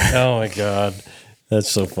 dude. Yeah. Oh my god. That's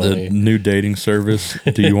so funny. The new dating service.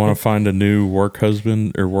 Do you want to find a new work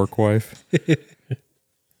husband or work wife?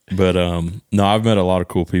 But no, I've met a lot of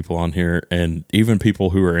cool people on here, and even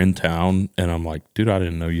people who are in town, and I'm like, dude, I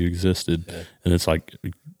didn't know you existed. Yeah. And it's like,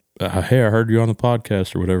 hey, I heard you on the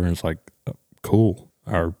podcast or whatever. And it's like, cool.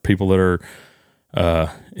 Or people that are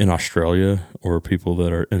in Australia, or people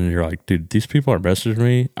that are, and you're like, dude, these people are messaging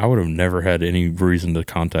me. I would have never had any reason to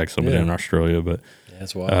contact somebody in Australia, but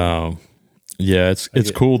that's why. Yeah,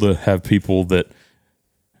 it's cool to have people that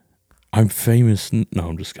I'm famous. No,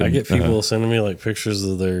 I'm just kidding. I get people sending me like pictures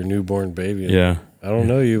of their newborn baby. Yeah. I don't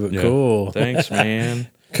know you, but cool. Thanks, man.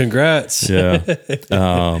 Congrats. Yeah.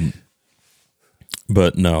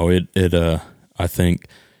 But no, I think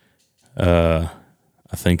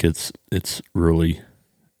it's really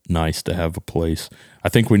nice to have a place. I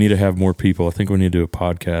think we need to have more people. I think we need to do a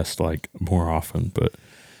podcast like more often, but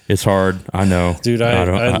it's hard. I know. Dude,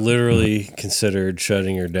 I literally considered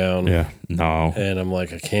shutting her down. Yeah. No. And I'm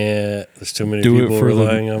like, I can't. There's too many people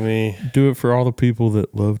relying on me. Do it for all the people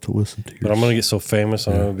that love to listen to you. But I'm going to get so famous,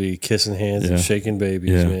 I'm going to be kissing hands and shaking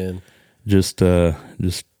babies, man. Just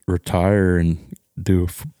retire and do a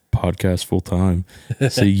podcast full time.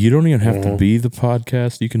 See, you don't even have to be the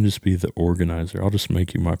podcast. You can just be the organizer. I'll just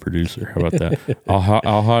make you my producer. How about that?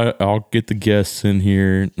 I'll get the guests in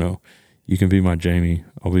here. No. You can be my Jamie.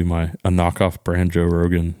 I'll be a knockoff brand Joe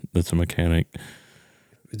Rogan that's a mechanic.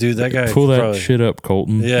 Dude, that guy pull that shit up,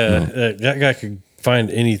 Colton. Yeah, no. That guy could find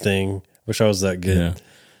anything. Wish I was that good. Yeah.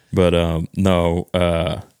 But no,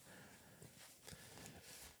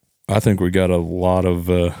 I think we got a lot of.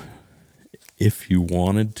 If you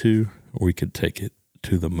wanted to, we could take it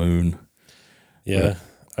to the moon. Yeah,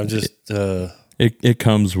 I'm just. It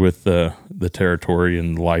comes with the territory,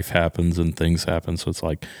 and life happens and things happen. So it's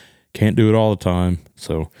like. Can't do it all the time.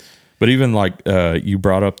 So, but even like you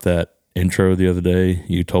brought up that intro the other day,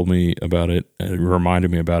 you told me about it and it reminded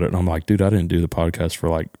me about it. And I'm like, dude, I didn't do the podcast for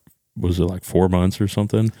was it like 4 months or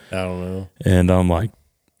something? I don't know. And I'm like,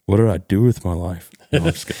 what did I do with my life? No, I'm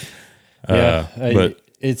just kidding. But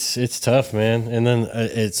it's tough, man. And then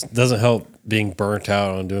it doesn't help being burnt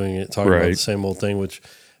out on doing it, talking about the same old thing, which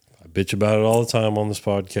I bitch about it all the time on this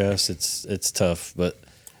podcast. It's tough, but.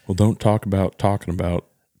 Well, don't talk about talking about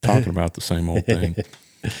the same old thing,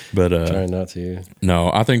 but try not to. No,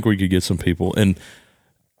 I think we could get some people, and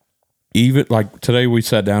even like today we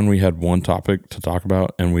sat down, we had one topic to talk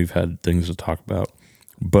about, and we've had things to talk about.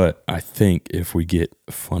 But I think if we get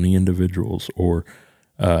funny individuals or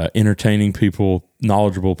entertaining people,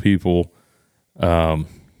 knowledgeable people, I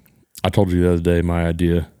told you the other day my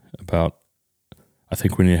idea about. I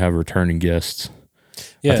think we need to have returning guests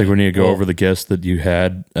I think we need to go over the guests that you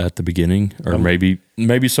had at the beginning, or maybe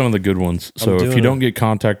some of the good ones. So if you don't get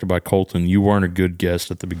contacted by Colton, you weren't a good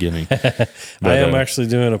guest at the beginning. But, I am actually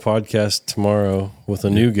doing a podcast tomorrow with a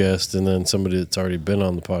new guest, and then somebody that's already been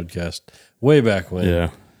on the podcast way back when. Yeah.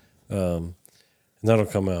 And that'll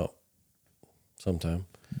come out sometime.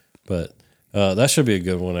 But that should be a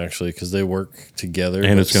good one, actually, because they work together.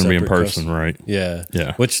 And it's going to be in person, right? Yeah.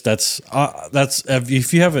 Yeah. Which that's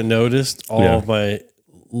if you haven't noticed, all of my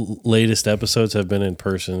latest episodes have been in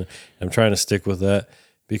person. I'm trying to stick with that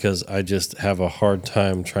because I just have a hard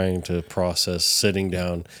time trying to process sitting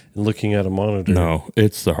down and looking at a monitor. No,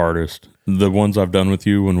 it's the hardest. The ones I've done with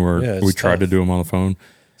you when we tried to do them on the phone.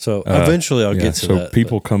 So eventually I'll get to that. So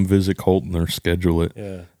people come visit Colton or schedule it.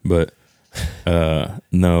 Yeah. But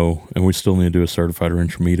no, and we still need to do a certified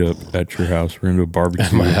wrench meetup at your house. We're going to do a barbecue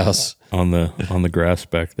at my house on the grass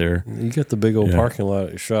back there. You got the big old parking lot at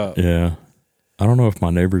your shop. Yeah. I don't know if my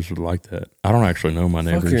neighbors would like that. I don't actually know my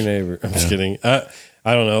neighbors. Fuck your neighbor. I'm just kidding. I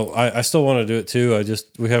don't know. I still want to do it too.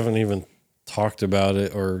 We haven't even talked about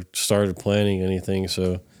it or started planning anything.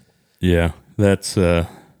 So yeah, that's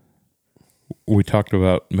we talked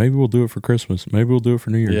about maybe we'll do it for Christmas. Maybe we'll do it for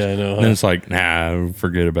New Year's. Yeah, I know. And then it's like, nah,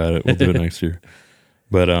 forget about it. We'll do it next year.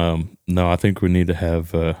 But no, I think we need to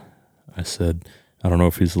have. I said, I don't know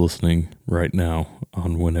if he's listening right now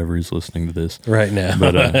on whenever he's listening to this right now,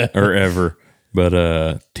 but or ever. But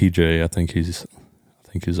TJ, I think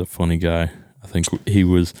he's a funny guy. I think he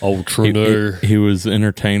was he was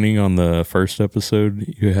entertaining on the first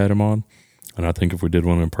episode you had him on, and I think if we did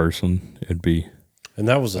one in person, it'd be. And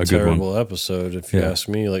that was a terrible episode, if you ask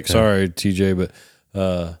me. Like, sorry, TJ,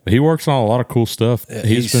 but he works on a lot of cool stuff.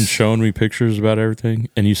 He's been showing me pictures about everything,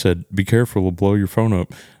 and you said, "Be careful, it'll blow your phone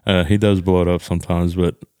up." He does blow it up sometimes,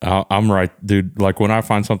 but I'm right, dude. Like when I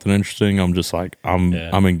find something interesting, I'm just like, I'm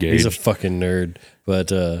engaged. He's a fucking nerd,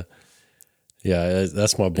 but yeah,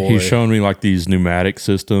 that's my boy. He's showing me like these pneumatic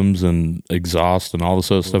systems and exhaust and all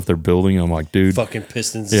this other stuff they're building. I'm like, dude, fucking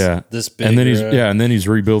pistons. This big. And then he's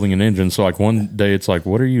rebuilding an engine. So like one day it's like,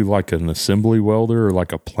 what are you, like an assembly welder or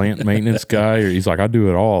like a plant maintenance guy? Or he's like, I do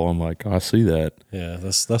it all. I'm like, I see that. Yeah,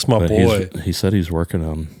 that's my boy. He said he's working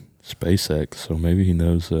on SpaceX, so maybe he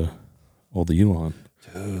knows old Elon.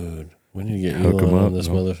 Dude, we need to get Elon on this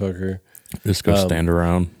motherfucker. Just go stand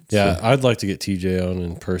around. Yeah, I'd like to get TJ on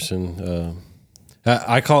in person.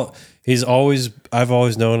 I've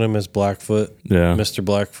always known him as Blackfoot, Mr.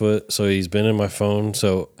 Blackfoot. So he's been in my phone.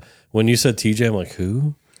 So when you said TJ, I'm like,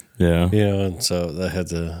 who? Yeah. And so that had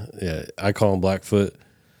to, I call him Blackfoot.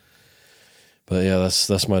 But yeah,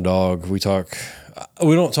 that's my dog. We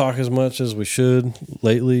don't talk as much as we should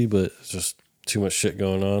lately, but it's just too much shit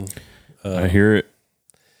going on. I hear it.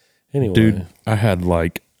 Anyway. Dude, I had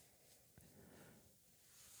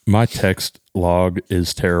my text log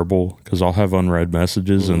is terrible because I'll have unread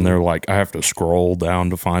messages and they're like, I have to scroll down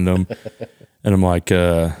to find them. And I'm like,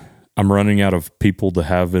 I'm running out of people to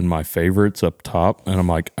have in my favorites up top. And I'm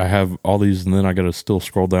like, I have all these and then I got to still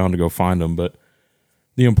scroll down to go find them. But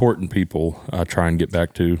the important people I try and get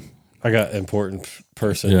back to. I got important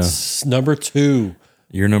persons. Yeah. Number 2.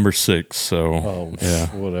 You're number 6. So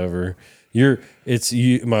whatever. It's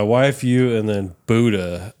you, my wife, you, and then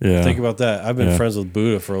Buddha. Yeah. Think about that. I've been friends with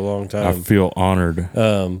Buddha for a long time. I feel honored.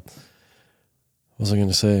 What was I going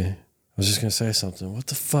to say? I was just going to say something. What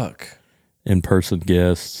the fuck? In-person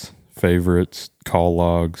guests, favorites, call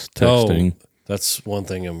logs, texting. Oh, that's one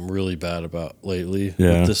thing I'm really bad about lately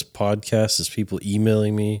with this podcast is people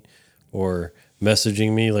emailing me or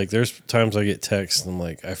messaging me. Like there's times I get texts and I'm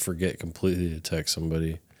like, I forget completely to text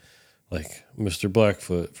somebody. Like Mr.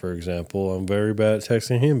 Blackfoot, for example, I'm very bad at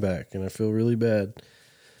texting him back, and I feel really bad.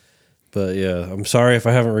 But yeah, I'm sorry if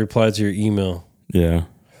I haven't replied to your email. Yeah.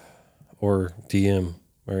 Or DM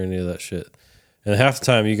or any of that shit. And half the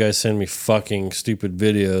time, you guys send me fucking stupid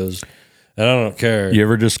videos, and I don't care. You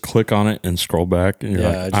ever just click on it and scroll back, and you're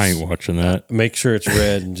like, I ain't watching that. Make sure it's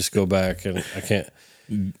red and just go back, and I can't.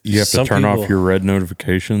 You have to turn off your red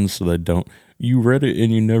notifications so they don't. You read it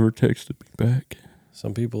and you never texted me back.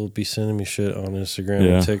 Some people be sending me shit on Instagram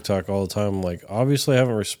and TikTok all the time. I'm like, obviously I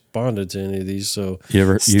haven't responded to any of these, so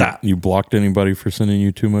stop. You blocked anybody for sending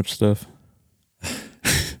you too much stuff?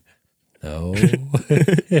 No.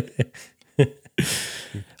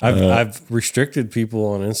 I've restricted people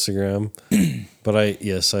on Instagram, but I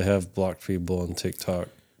have blocked people on TikTok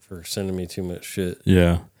for sending me too much shit.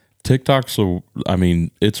 Yeah. TikTok's, I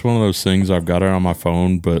mean, it's one of those things. I've got it on my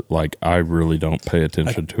phone, but like I really don't pay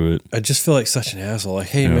attention to it. I just feel like such an asshole. Like,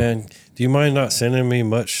 hey man, do you mind not sending me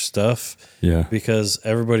much stuff? Yeah, because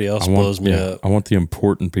everybody else blows me up. I want the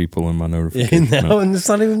important people in my notification. No, and it's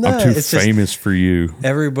not even that. I'm too it's famous for you.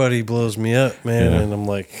 Everybody blows me up, man, and I'm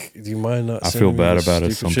like, do you mind not? I feel bad about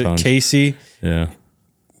it sometimes. Shit?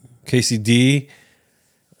 Casey D,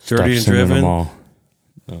 Dirty and Driven. Them all.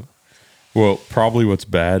 Well, probably what's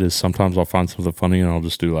bad is sometimes I'll find something funny and I'll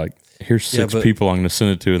just do like, here's 6 people I'm going to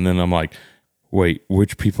send it to. And then I'm like, wait,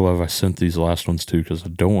 which people have I sent these last ones to? Because I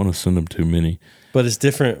don't want to send them too many. But it's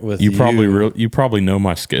different with you. You probably know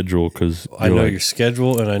my schedule because I know your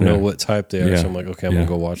schedule and I know what type they are. So I'm like, okay, I'm going to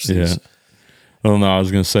go watch these. Well, no, I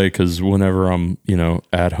was going to say because whenever I'm,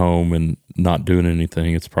 at home and not doing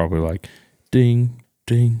anything, it's probably like ding,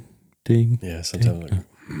 ding, ding. Yeah, sometimes ding.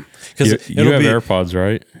 Because you have AirPods,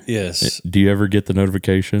 right? Yes. Do you ever get the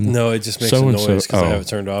notification? No, it just makes a noise because I have it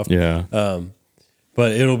turned off. Yeah.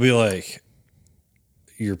 But it'll be like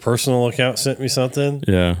your personal account sent me something.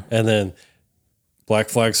 Yeah. And then Black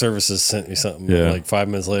Flag Services sent me something like 5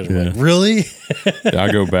 minutes later. I'm like, Yeah. really? I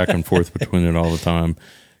go back and forth between it all the time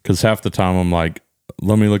because half the time I'm like,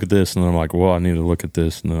 let me look at this. And then I'm like, well, I need to look at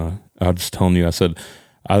this. And I'm just telling you, I said,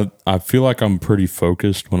 I feel like I'm pretty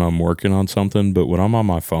focused when I'm working on something, but when I'm on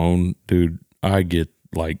my phone, dude, I get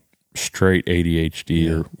like straight ADHD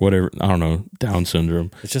or whatever. I don't know, Down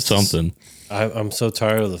syndrome. It's just something. I'm so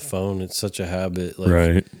tired of the phone. It's such a habit. Like,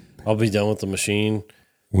 right. I'll be done with the machine.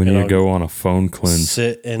 When you go on a phone cleanse.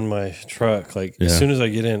 Sit in my truck. Like as soon as I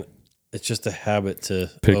get in, it's just a habit to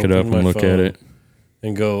pick it up and look at it.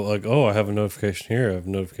 And go like, oh, I have a notification here. I have a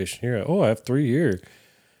notification here. Oh, I have 3 here.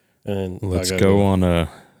 And let's go on a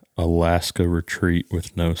Alaska retreat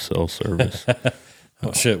with no cell service.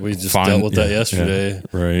 Oh shit, we just dealt with that yesterday. Yeah,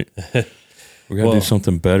 right. We got to do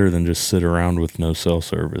something better than just sit around with no cell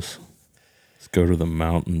service. Let's go to the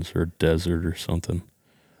mountains or desert or something.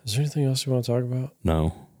 Is there anything else you want to talk about?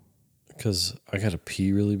 No. Because I got to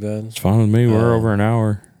pee really bad. It's fine with me. We're over an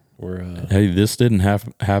hour. Hey, this didn't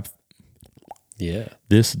have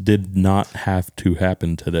this did not have to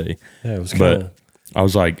happen today. Yeah, it was kind of. I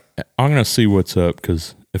was like, I'm going to see what's up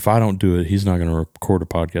because if I don't do it, he's not going to record a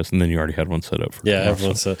podcast. And then you already had one set up for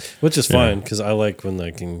everyone's set, which is fine because I like when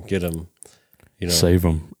I can get them, save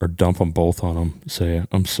them or dump them both on them. Say,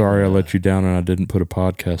 I'm sorry I let you down and I didn't put a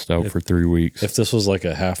podcast out for 3 weeks. If this was like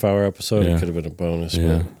a half-hour episode, it could have been a bonus.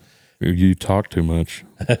 Yeah, but you talk too much.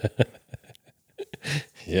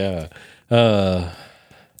 Yeah. Fill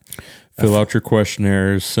out your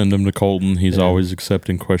questionnaires. Send them to Colton. He's always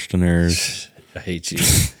accepting questionnaires. I hate you.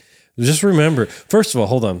 Just remember, first of all,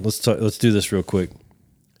 hold on. Let's do this real quick.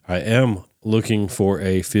 I am looking for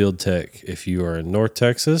a field tech. If you are in North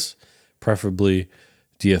Texas, preferably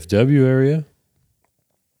DFW area.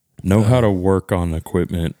 Know how to work on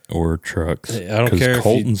equipment or trucks. I don't care. Because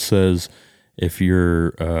Colton says if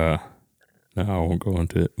you're, no, I won't go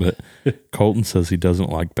into it, but Colton says he doesn't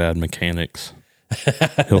like bad mechanics.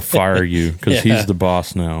 He'll fire you because he's the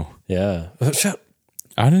boss now. Yeah. Shut.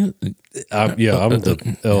 I didn't. I'm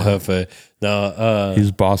the El Jefe. No,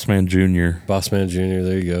 he's Boss Man Junior. Boss Man Junior.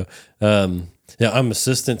 There you go. I'm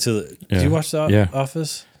assistant to the. Did you watch the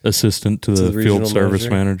Office? Assistant to the field service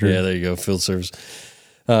manager. Yeah, there you go. Field service.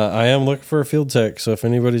 I am looking for a field tech. So if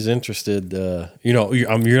anybody's interested, you're not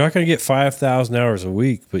going to get 5,000 hours a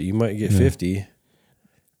week, but you might get 50.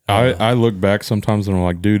 I look back sometimes and I'm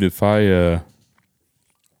like, dude, if I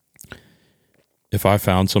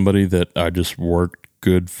found somebody that I just worked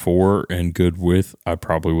good for and good with, I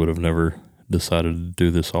probably would have never decided to do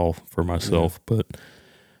this all for myself. But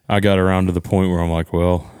I got around to the point where I'm like,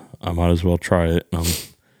 well, I might as well try it. I'm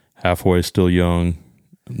halfway still young,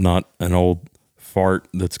 not an old fart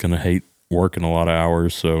that's going to hate working a lot of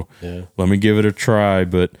hours. So let me give it a try.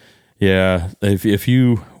 But yeah, if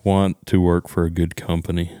you want to work for a good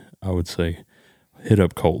company, I would say hit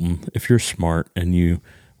up Colton. If you're smart and you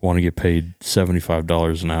want to get paid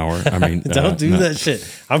 $75 an hour. I mean, don't do that shit.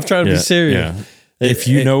 I'm trying to be serious. Yeah. If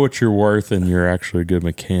you know what you're worth and you're actually a good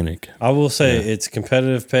mechanic, I will say it's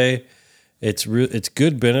competitive pay. It's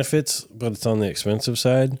good benefits, but it's on the expensive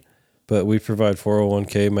side. But we provide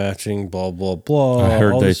 401k matching, blah blah blah. I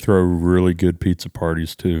heard they throw really good pizza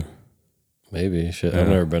parties too. Maybe shit. I've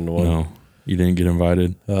never been to one. No, you didn't get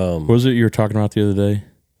invited. What was it you were talking about the other day?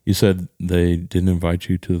 You said they didn't invite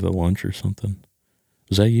you to the lunch or something.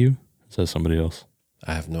 Was that you? Is that somebody else?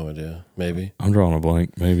 I have no idea. Maybe. I'm drawing a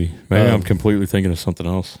blank. Maybe I'm completely thinking of something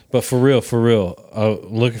else. But for real,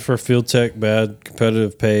 looking for a field tech, bad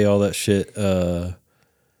competitive pay, all that shit.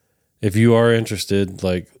 if you are interested,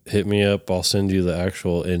 like hit me up. I'll send you the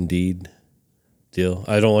actual Indeed deal.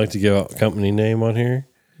 I don't like to give out company name on here.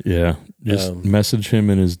 Yeah. Just message him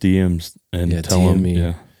in his DMs and tell DM him. me.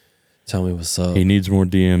 Yeah. Tell me what's up. He needs more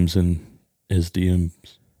DMs in his DMs,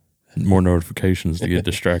 more notifications to get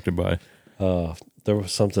distracted by. There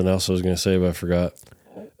was something else I was going to say, but I forgot.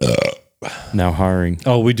 Now hiring.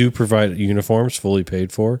 Oh, we do provide uniforms fully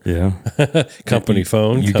paid for. Yeah. Company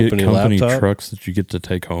phone, you company get company laptop. trucks that you get to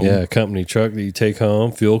take home. Yeah, company truck that you take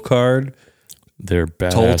home, fuel card. They're Toll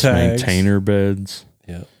badass tags. maintainer beds.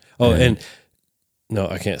 Yeah. Oh, and no,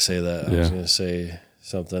 I can't say that. I Yeah. was going to say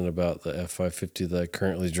something about the F550 that I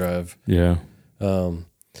currently drive. Yeah.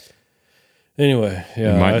 Anyway,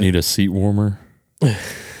 yeah. You might need a seat warmer.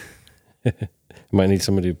 Might need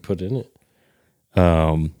somebody to put in it.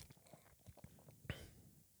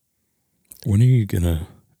 When are you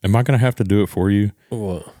am I gonna have to do it for you?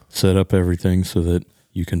 What? Set up everything so that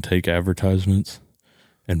you can take advertisements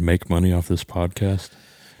and make money off this podcast?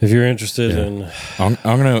 If you're interested in, I'm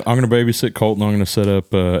gonna babysit Colton. I'm gonna set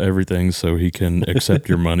up everything so he can accept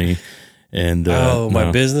your money. And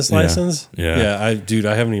my business license. Yeah. I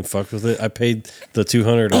haven't even fucked with it. I paid the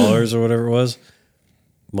 $200 or whatever it was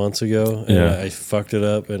months ago, and I fucked it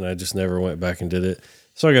up, and I just never went back and did it.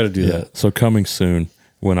 So I got to do that. So coming soon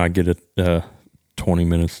when I get it 20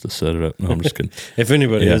 minutes to set it up. No, I'm just kidding. If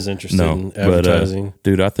anybody is interested in advertising. But,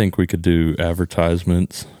 dude, I think we could do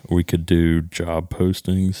advertisements. We could do job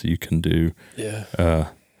postings. You can do. Yeah.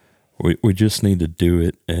 We just need to do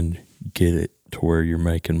it and get it to where you're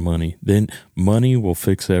making money. Then money will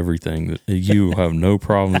fix everything. You will have no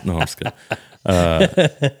problem. No, I'm just kidding.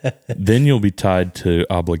 Then you'll be tied to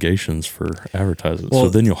obligations for advertising. So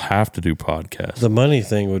then you'll have to do podcasts. The money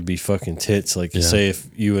thing would be fucking tits. Like, say if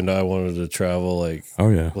you and I wanted to travel, like,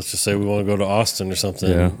 let's just say we want to go to Austin or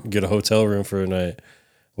something, get a hotel room for a night,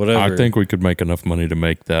 whatever. I think we could make enough money to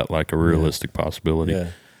make that like a realistic possibility.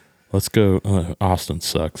 Yeah. Let's go. Austin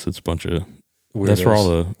sucks. It's a bunch of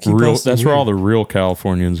weirdos. That's where all the real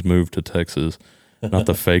Californians move to Texas. Not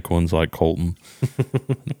the fake ones like Colton.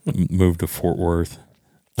 Moved to Fort Worth.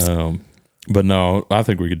 But no, I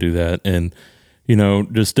think we could do that. And,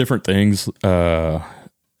 just different things. I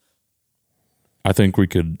think we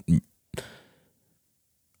could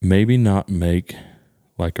maybe not make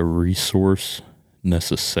like a resource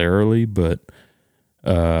necessarily, but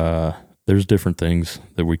there's different things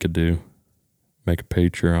that we could do. Make a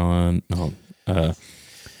Patreon.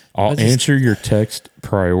 I'll answer your text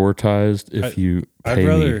prioritized if you pay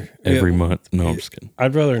me every month. No, I'm just kidding.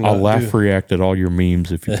 I'd rather not. I'll laugh react at all your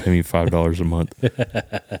memes if you pay me $5 a month.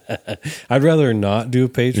 I'd rather not do a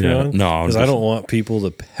Patreon. No, because I don't want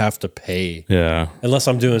people to have to pay. Yeah. Unless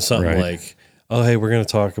I'm doing something like, oh, hey, we're going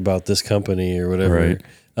to talk about this company or whatever.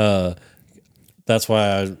 Right. That's why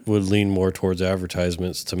I would lean more towards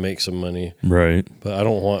advertisements to make some money. Right. But I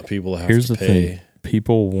don't want people to have Here's to the pay. thing.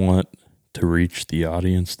 People want to reach the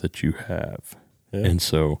audience that you have. Yeah. And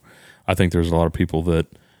so I think there's a lot of people that,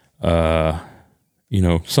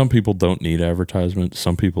 some people don't need advertisements.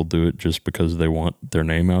 Some people do it just because they want their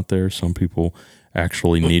name out there. Some people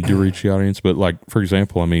actually need to reach the audience. But like, for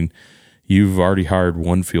example, I mean, you've already hired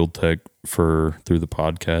one field tech through the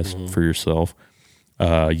podcast for yourself.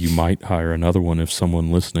 You might hire another one if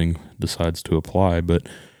someone listening decides to apply, but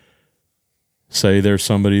say there's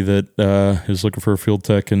somebody that is looking for a field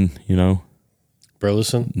tech in,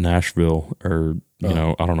 Burleson, Nashville, or,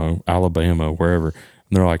 I don't know, Alabama, wherever.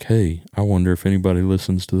 And they're like, hey, I wonder if anybody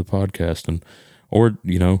listens to the podcast. Or,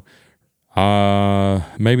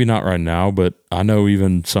 maybe not right now, but I know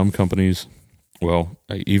even some companies, well,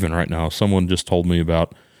 even right now, someone just told me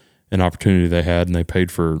about an opportunity they had and they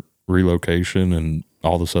paid for relocation and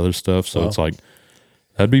all this other stuff. So it's like,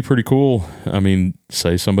 that'd be pretty cool. I mean,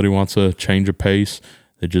 say somebody wants a change of pace.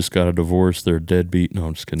 They just got a divorce. They're deadbeat. No,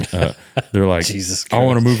 I'm just kidding. They're like, I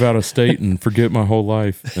want to move out of state and forget my whole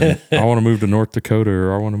life. And I want to move to North Dakota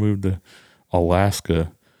or I want to move to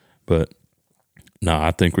Alaska. But no,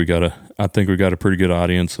 I think we got a pretty good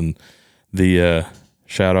audience. And the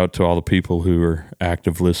shout out to all the people who are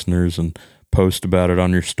active listeners and post about it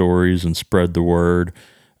on your stories and spread the word.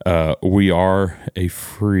 We are a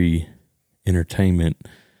free entertainment,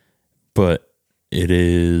 but it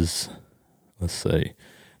is, let's say,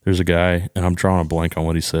 there's a guy, and I'm drawing a blank on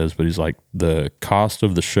what he says, but he's like, the cost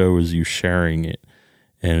of the show is you sharing it.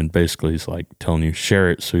 And basically he's like telling you, share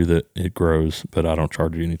it so that it grows, but I don't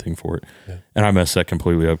charge you anything for it. Yeah. And I messed that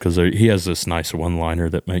completely up because he has this nice one-liner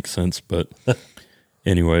that makes sense. But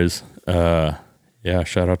anyways, shout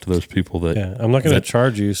out to those people that... Yeah, I'm not going to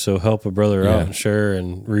charge you, so help a brother out and share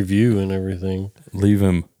and review and everything. Leave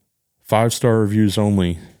him 5-star reviews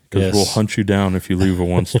only, because Yes. we'll hunt you down if you leave a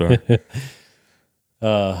 1-star.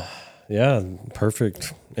 Yeah,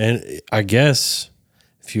 perfect. And I guess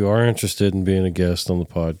if you are interested in being a guest on the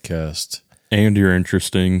podcast, And you're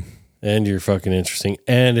interesting. and you're fucking interesting,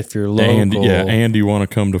 and if you're local, And you want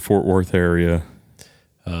to come to Fort Worth area,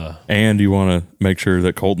 and you want to make sure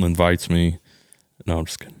that Colton invites me. No, I'm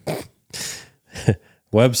just kidding.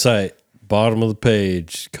 website, bottom of the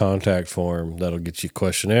page, contact form. That'll get you a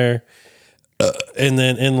questionnaire. And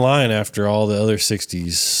then in line after all the other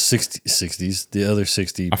 60s, the other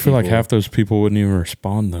 60 I feel like half those people wouldn't even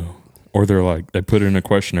respond though. Or they're like, they put in a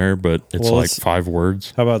questionnaire, but it's Well, like 5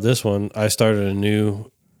 words. How about this one? I started a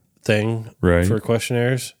new thing for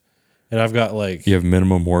questionnaires, and I've got like... You have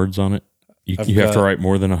minimum words on it? You have to write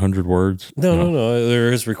more than 100 words? No.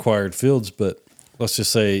 There is required fields, but let's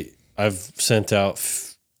just say I've sent out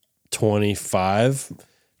 25.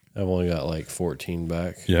 I've only got like 14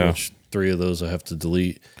 back. Yeah. Which 3 of those I have to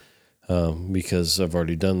delete because I've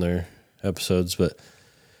already done their episodes. But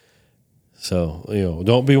so,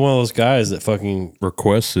 don't be one of those guys that fucking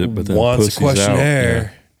requests it, but then wants a questionnaire out. Yeah.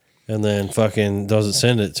 and then fucking doesn't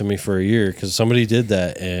send it to me for a year because somebody did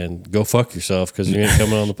that, and go fuck yourself because you ain't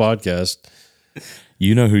coming on the podcast.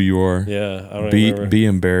 You know who you are. Yeah. I don't Be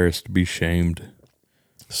embarrassed. Be shamed.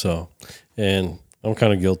 So, and I'm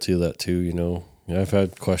kind of guilty of that too. I've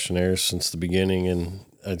had questionnaires since the beginning, and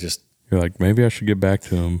you're like, maybe I should get back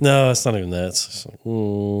to him. No, it's not even that. It's like,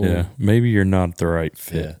 yeah, maybe you're not the right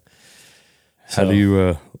fit. Yeah.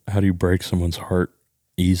 How do you break someone's heart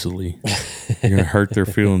easily? You're gonna hurt their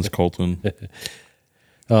feelings, Colton.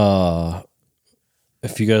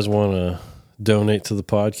 If you guys want to donate to the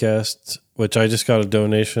podcast, which I just got a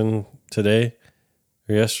donation today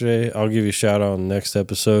or yesterday, I'll give you a shout out on the next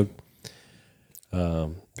episode.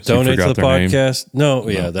 Donate to the podcast. No,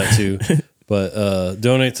 yeah, that too. But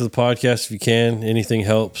donate to the podcast if you can. Anything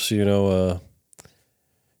helps.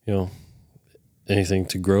 Anything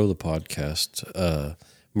to grow the podcast.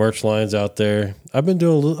 Merch lines out there. I've been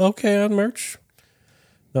doing a little okay on merch.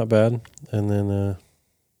 Not bad. And then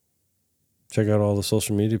check out all the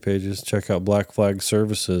social media pages. Check out Black Flag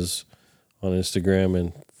Services on Instagram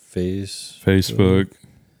and Facebook,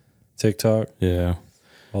 TikTok. Yeah.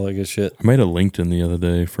 All that good shit. I made a LinkedIn the other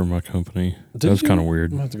day for my company. That was kind of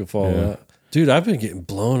weird. I'm going to have to go follow that. Dude, I've been getting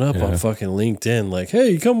blown up on fucking LinkedIn. Like,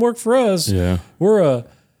 hey, come work for us. Yeah. We're a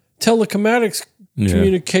telecomatics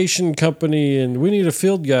communication company, and we need a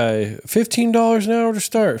field guy. $15 an hour to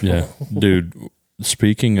start. Yeah. Dude,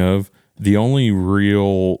 speaking of, the only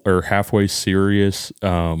real or halfway serious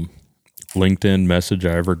LinkedIn message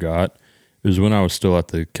I ever got was when I was still at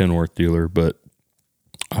the Kenworth dealer, but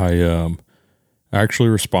I actually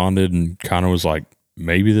responded and kind of was like,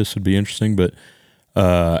 maybe this would be interesting. But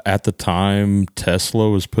at the time, Tesla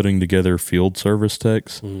was putting together field service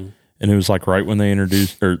techs. Mm-hmm. And it was like right when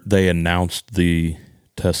they announced the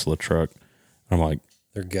Tesla truck. I'm like,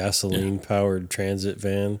 their gasoline powered transit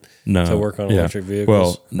van to work on electric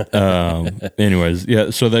vehicles. Well,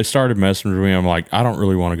 anyways, so they started messing with me. I'm like, I don't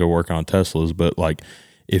really want to go work on Teslas, but like,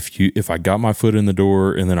 if I got my foot in the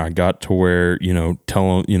door and then I got to where,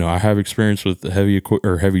 I have experience with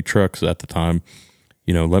heavy trucks at the time,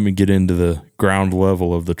 let me get into the ground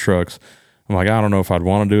level of the trucks. I'm like, I don't know if I'd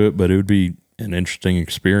want to do it, but it would be an interesting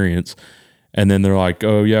experience. And then they're like,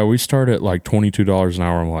 oh yeah, we start at like $22 an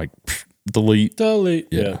hour. I'm like, delete.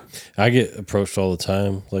 Yeah. I get approached all the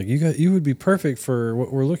time. Like, you would be perfect for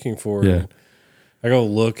what we're looking for. Yeah. And I go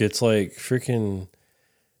look, it's like freaking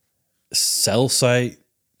cell site.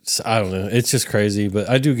 I don't know. It's just crazy, but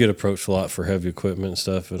I do get approached a lot for heavy equipment and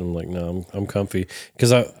stuff. And I'm like, no, I'm comfy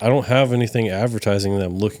because I don't have anything advertising that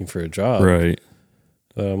I'm looking for a job. Right.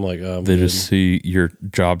 I'm like, they just see your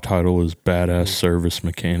job title is badass service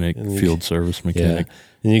mechanic, field service mechanic. Yeah.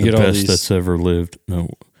 And you the get all best these that's ever lived. No,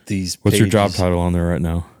 what's your job title on there right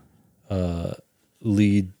now?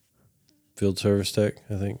 Lead field service tech,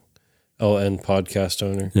 I think. Oh, and podcast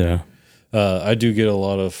owner. Yeah. I do get a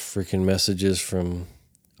lot of freaking messages from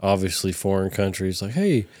obviously foreign countries like,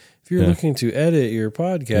 hey, if you're looking to edit your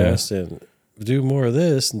podcast and do more of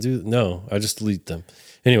this and no, I just delete them.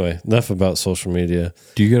 Anyway, enough about social media.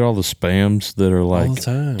 Do you get all the spams that are like, all the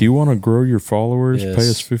time. Do you want to grow your followers? Yes. Pay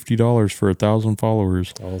us $50 for 1,000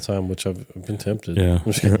 followers. All the time, which I've been tempted. Yeah.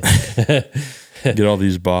 Get all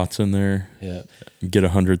these bots in there. Yeah. Get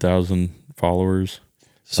 100,000 follers.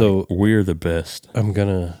 So we're the best. I'm going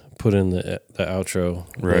to put in the outro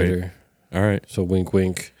later. All right. So wink,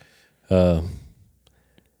 wink. Is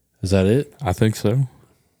that it? I think so.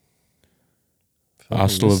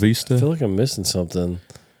 Hasta la vista. I feel like I'm missing something.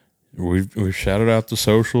 We've shouted out the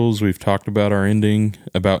socials. We've talked about ending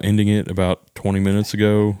it about 20 minutes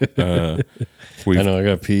ago. I know I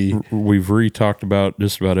got pee. We've re-talked about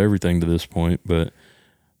just about everything to this point, but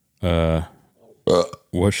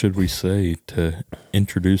what should we say to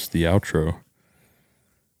introduce the outro?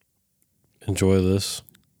 Enjoy this.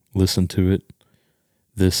 Listen to it.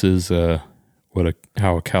 This is how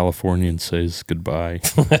a Californian says goodbye.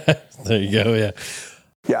 There you go. Yeah.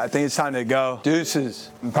 Yeah, I think it's time to go.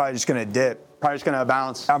 Deuces. I'm probably just gonna dip. Probably just gonna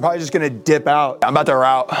bounce. I'm probably just gonna dip out. I'm about to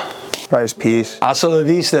route. Probably just peace. Hasta la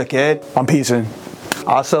vista, kid. I'm peacing.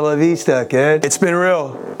 Hasta la vista, kid. It's been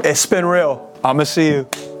real. It's been real. I'ma see you.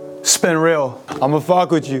 It's been real. I'ma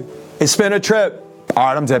fuck with you. It's been a trip. All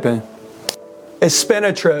right, I'm dipping. It's been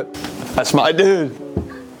a trip. That's my dude.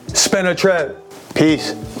 It's been a trip.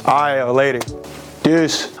 Peace. All right, later.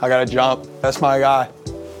 Deuce. I gotta jump. That's my guy.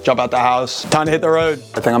 Jump out the house. Time to hit the road.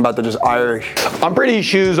 I think I'm about to just Irish. I'm pretty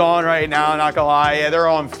shoes on right now, not gonna lie. Yeah, they're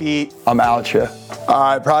on feet. I'm out here. All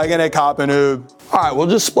right, probably gonna cop an Oob. All right, we'll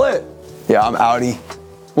just split. Yeah, I'm outie.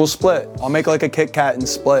 We'll split. I'll make like a Kit Kat and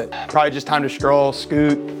split. Probably just time to stroll,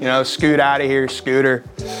 scoot, scoot out of here, scooter.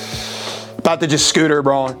 About to just scooter,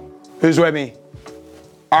 bro. Who's with me?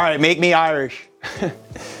 All right, make me Irish.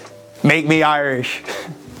 Make me Irish.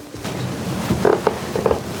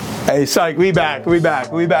 Hey, psych, we back. All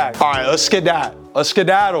right, let's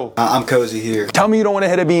skedaddle. I'm cozy here. Tell me you don't want to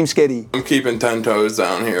hit a beam skiddy. I'm keeping 10 toes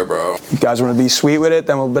down here, bro. You guys want to be sweet with it?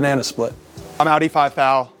 Then we'll banana split. I'm outie 5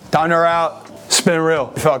 foul. Time to route. Spin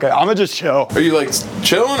real. Okay, I'm gonna just chill. Are you like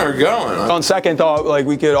chilling or going? On second thought, like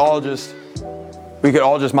we could all just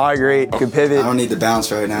migrate. We could pivot. I don't need to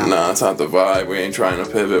bounce right now. Nah, that's not the vibe. We ain't trying to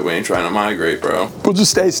pivot. We ain't trying to migrate, bro. We'll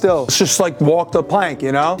just stay still. Let's just like walk the plank,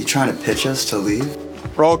 You trying to pitch us to leave?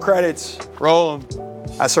 Roll credits. Roll them.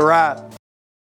 That's a wrap.